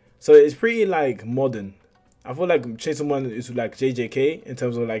 So, it's pretty, like, modern. I feel like ChainsawMan is like JJK in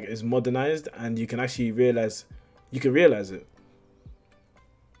terms of, like, it's modernized and you can actually realize, it.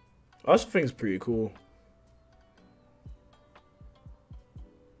 I also think it's pretty cool.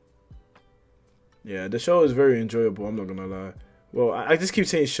 Yeah, the show is very enjoyable, I'm not gonna lie. Well, I just keep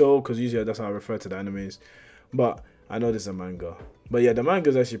saying show because usually that's how I refer to the animes. But I know this is a manga. But yeah, the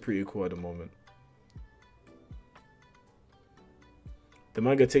manga is actually pretty cool at the moment. The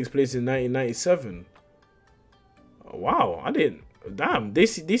manga takes place in 1997. Oh, wow, I didn't. Damn, they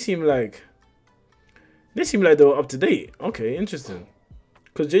seem like they were up to date. Okay, interesting.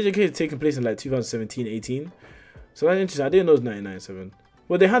 Because JJK is taking place in like 2017, 18. So that's interesting. I didn't know it was 1997.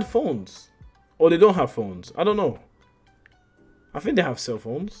 Well, they had phones. Or they don't have phones. I don't know. I think they have cell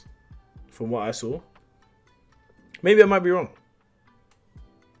phones, from what I saw. Maybe I might be wrong.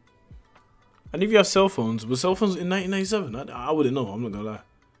 And if you have cell phones, were cell phones in 1997? I wouldn't know. I'm not gonna lie.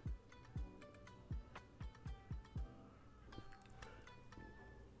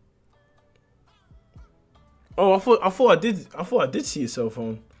 Oh, I thought I did see a cell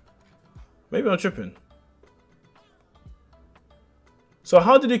phone. Maybe I'm tripping. So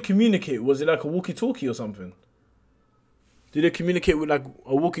how did they communicate? Was it like a walkie-talkie or something? Did they communicate with like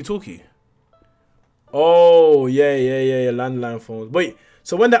a walkie-talkie? Oh, yeah, landline phones. Wait,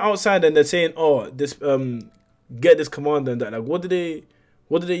 so when they're outside and they're saying, "Oh, this get this command and that," like what did they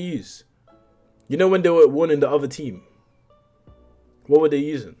use? You know, when they were warning the other team, what were they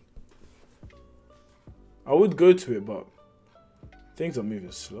using? I would go to it, but things are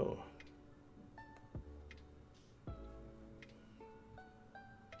moving slow.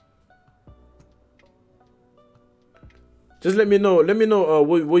 Just let me know. Let me know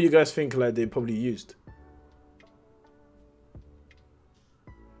what you guys think like they probably used.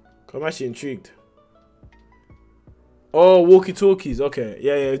 I'm actually intrigued. Oh, walkie-talkies. Okay,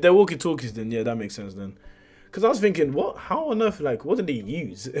 yeah. If they're walkie-talkies, then yeah, that makes sense then. Because I was thinking, what? How on earth? Like, what did they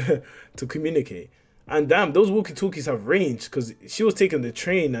use to communicate? And damn, those walkie-talkies have range. Because she was taking the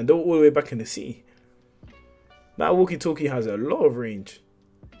train and they were all the way back in the sea. That walkie-talkie has a lot of range.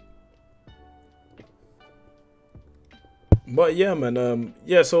 But yeah, man.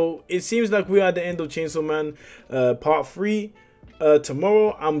 Yeah. So it seems like we're at the end of Chainsaw Man, part 3.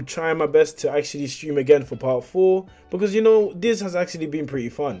 Tomorrow I'm trying my best to actually stream again for part 4 because you know this has actually been pretty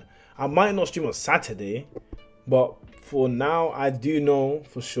fun. I might not stream on Saturday, but for now I do know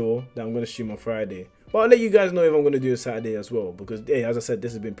for sure that I'm gonna stream on Friday. But I'll let you guys know if I'm gonna do a Saturday as well because hey, as I said,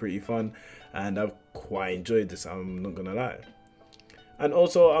 this has been pretty fun and I've quite enjoyed this. I'm not gonna lie. And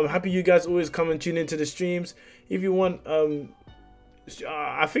also, I'm happy you guys always come and tune into the streams. If you want,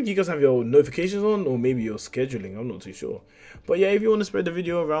 I think you guys have your notifications on, or maybe your scheduling. I'm not too sure. But yeah, if you want to spread the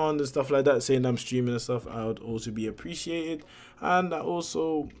video around and stuff like that, saying I'm streaming and stuff, I would also be appreciated. And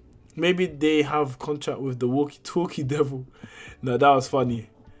also, maybe they have contract with the walkie-talkie devil. No, that was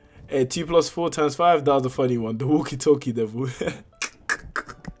funny. 2 + 4 × 5, that was a funny one. The walkie-talkie devil.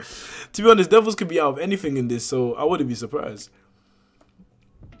 To be honest, devils could be out of anything in this, so I wouldn't be surprised.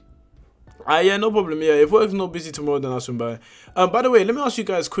 Yeah, no problem. Yeah, if work's not busy tomorrow, then I'll swing by. By the way, let me ask you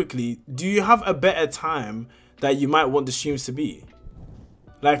guys quickly. Do you have a better time that you might want the streams to be?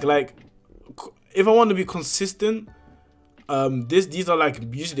 Like, if I want to be consistent, these are like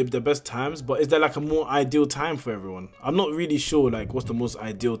usually the best times. But is there like a more ideal time for everyone? I'm not really sure. Like, what's the most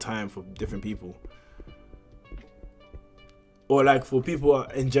ideal time for different people, or like for people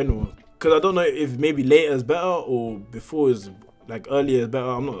in general? Because I don't know if maybe later is better or before is. Like earlier is better.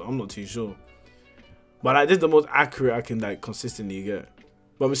 I'm not too sure. But like this is the most accurate I can like consistently get.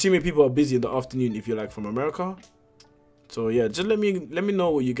 But I'm assuming people are busy in the afternoon if you're like from America. So yeah, just let me know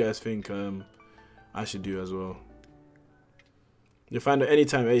what you guys think I should do as well. You'll find it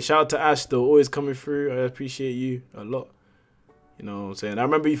anytime. Hey, shout out to Ash though, always coming through. I appreciate you a lot. You know what I'm saying? I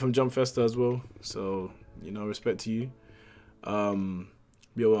remember you from Jump Festa as well. So, you know, respect to you. Yo, I'm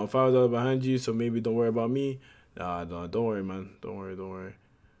 $5 behind you, so maybe don't worry about me. Nah, no, don't worry, man. Don't worry.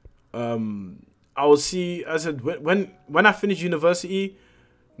 I will see. I said when I finish university,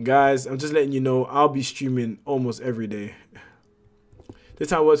 guys. I'm just letting you know I'll be streaming almost every day. This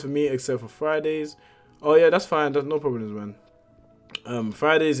time works for me, except for Fridays. Oh yeah, that's fine. That's no problems, man.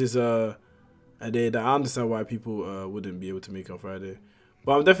 Fridays is a day that I understand why people wouldn't be able to make on Friday.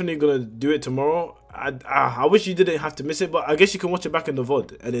 But I'm definitely gonna do it tomorrow. I wish you didn't have to miss it, but I guess you can watch it back in the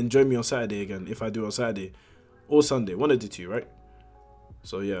VOD and then join me on Saturday again if I do on Saturday. Or Sunday, one of the two, right?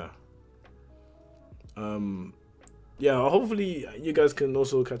 So yeah. Yeah, hopefully you guys can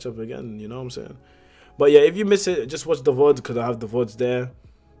also catch up again, you know what I'm saying? But yeah, if you miss it, just watch the VOD because I have the VODs there.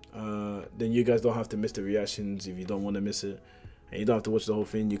 Then you guys don't have to miss the reactions if you don't want to miss it. And you don't have to watch the whole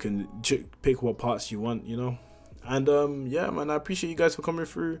thing. You can pick what parts you want, you know? And yeah, man, I appreciate you guys for coming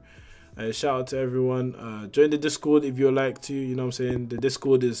through. Shout out to everyone. Join the Discord if you'd like to, you know what I'm saying? The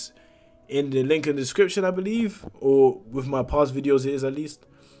Discord is in the link in the description, I believe, or with my past videos it is at least.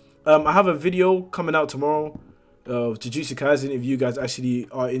 I have a video coming out tomorrow of Jujutsu Kaisen if you guys actually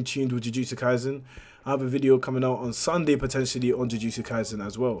are in tune with Jujutsu Kaisen. I have a video coming out on Sunday potentially on Jujutsu Kaisen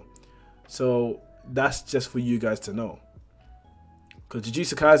as well. So that's just for you guys to know. Because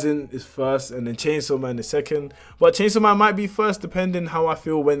Jujutsu Kaisen is first and then Chainsaw Man is second. But Chainsaw Man might be first depending how I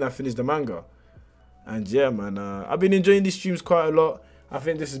feel when I finish the manga. And yeah, man, I've been enjoying these streams quite a lot. I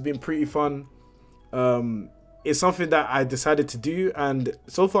think this has been pretty fun. It's something that I decided to do and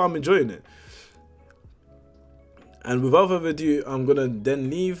so far I'm enjoying it. And without further ado, I'm going to then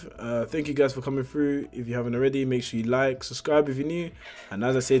leave. Thank you guys for coming through. If you haven't already, make sure you like, subscribe if you're new. And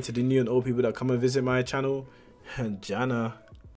as I say to the new and old people that come and visit my channel, Jana.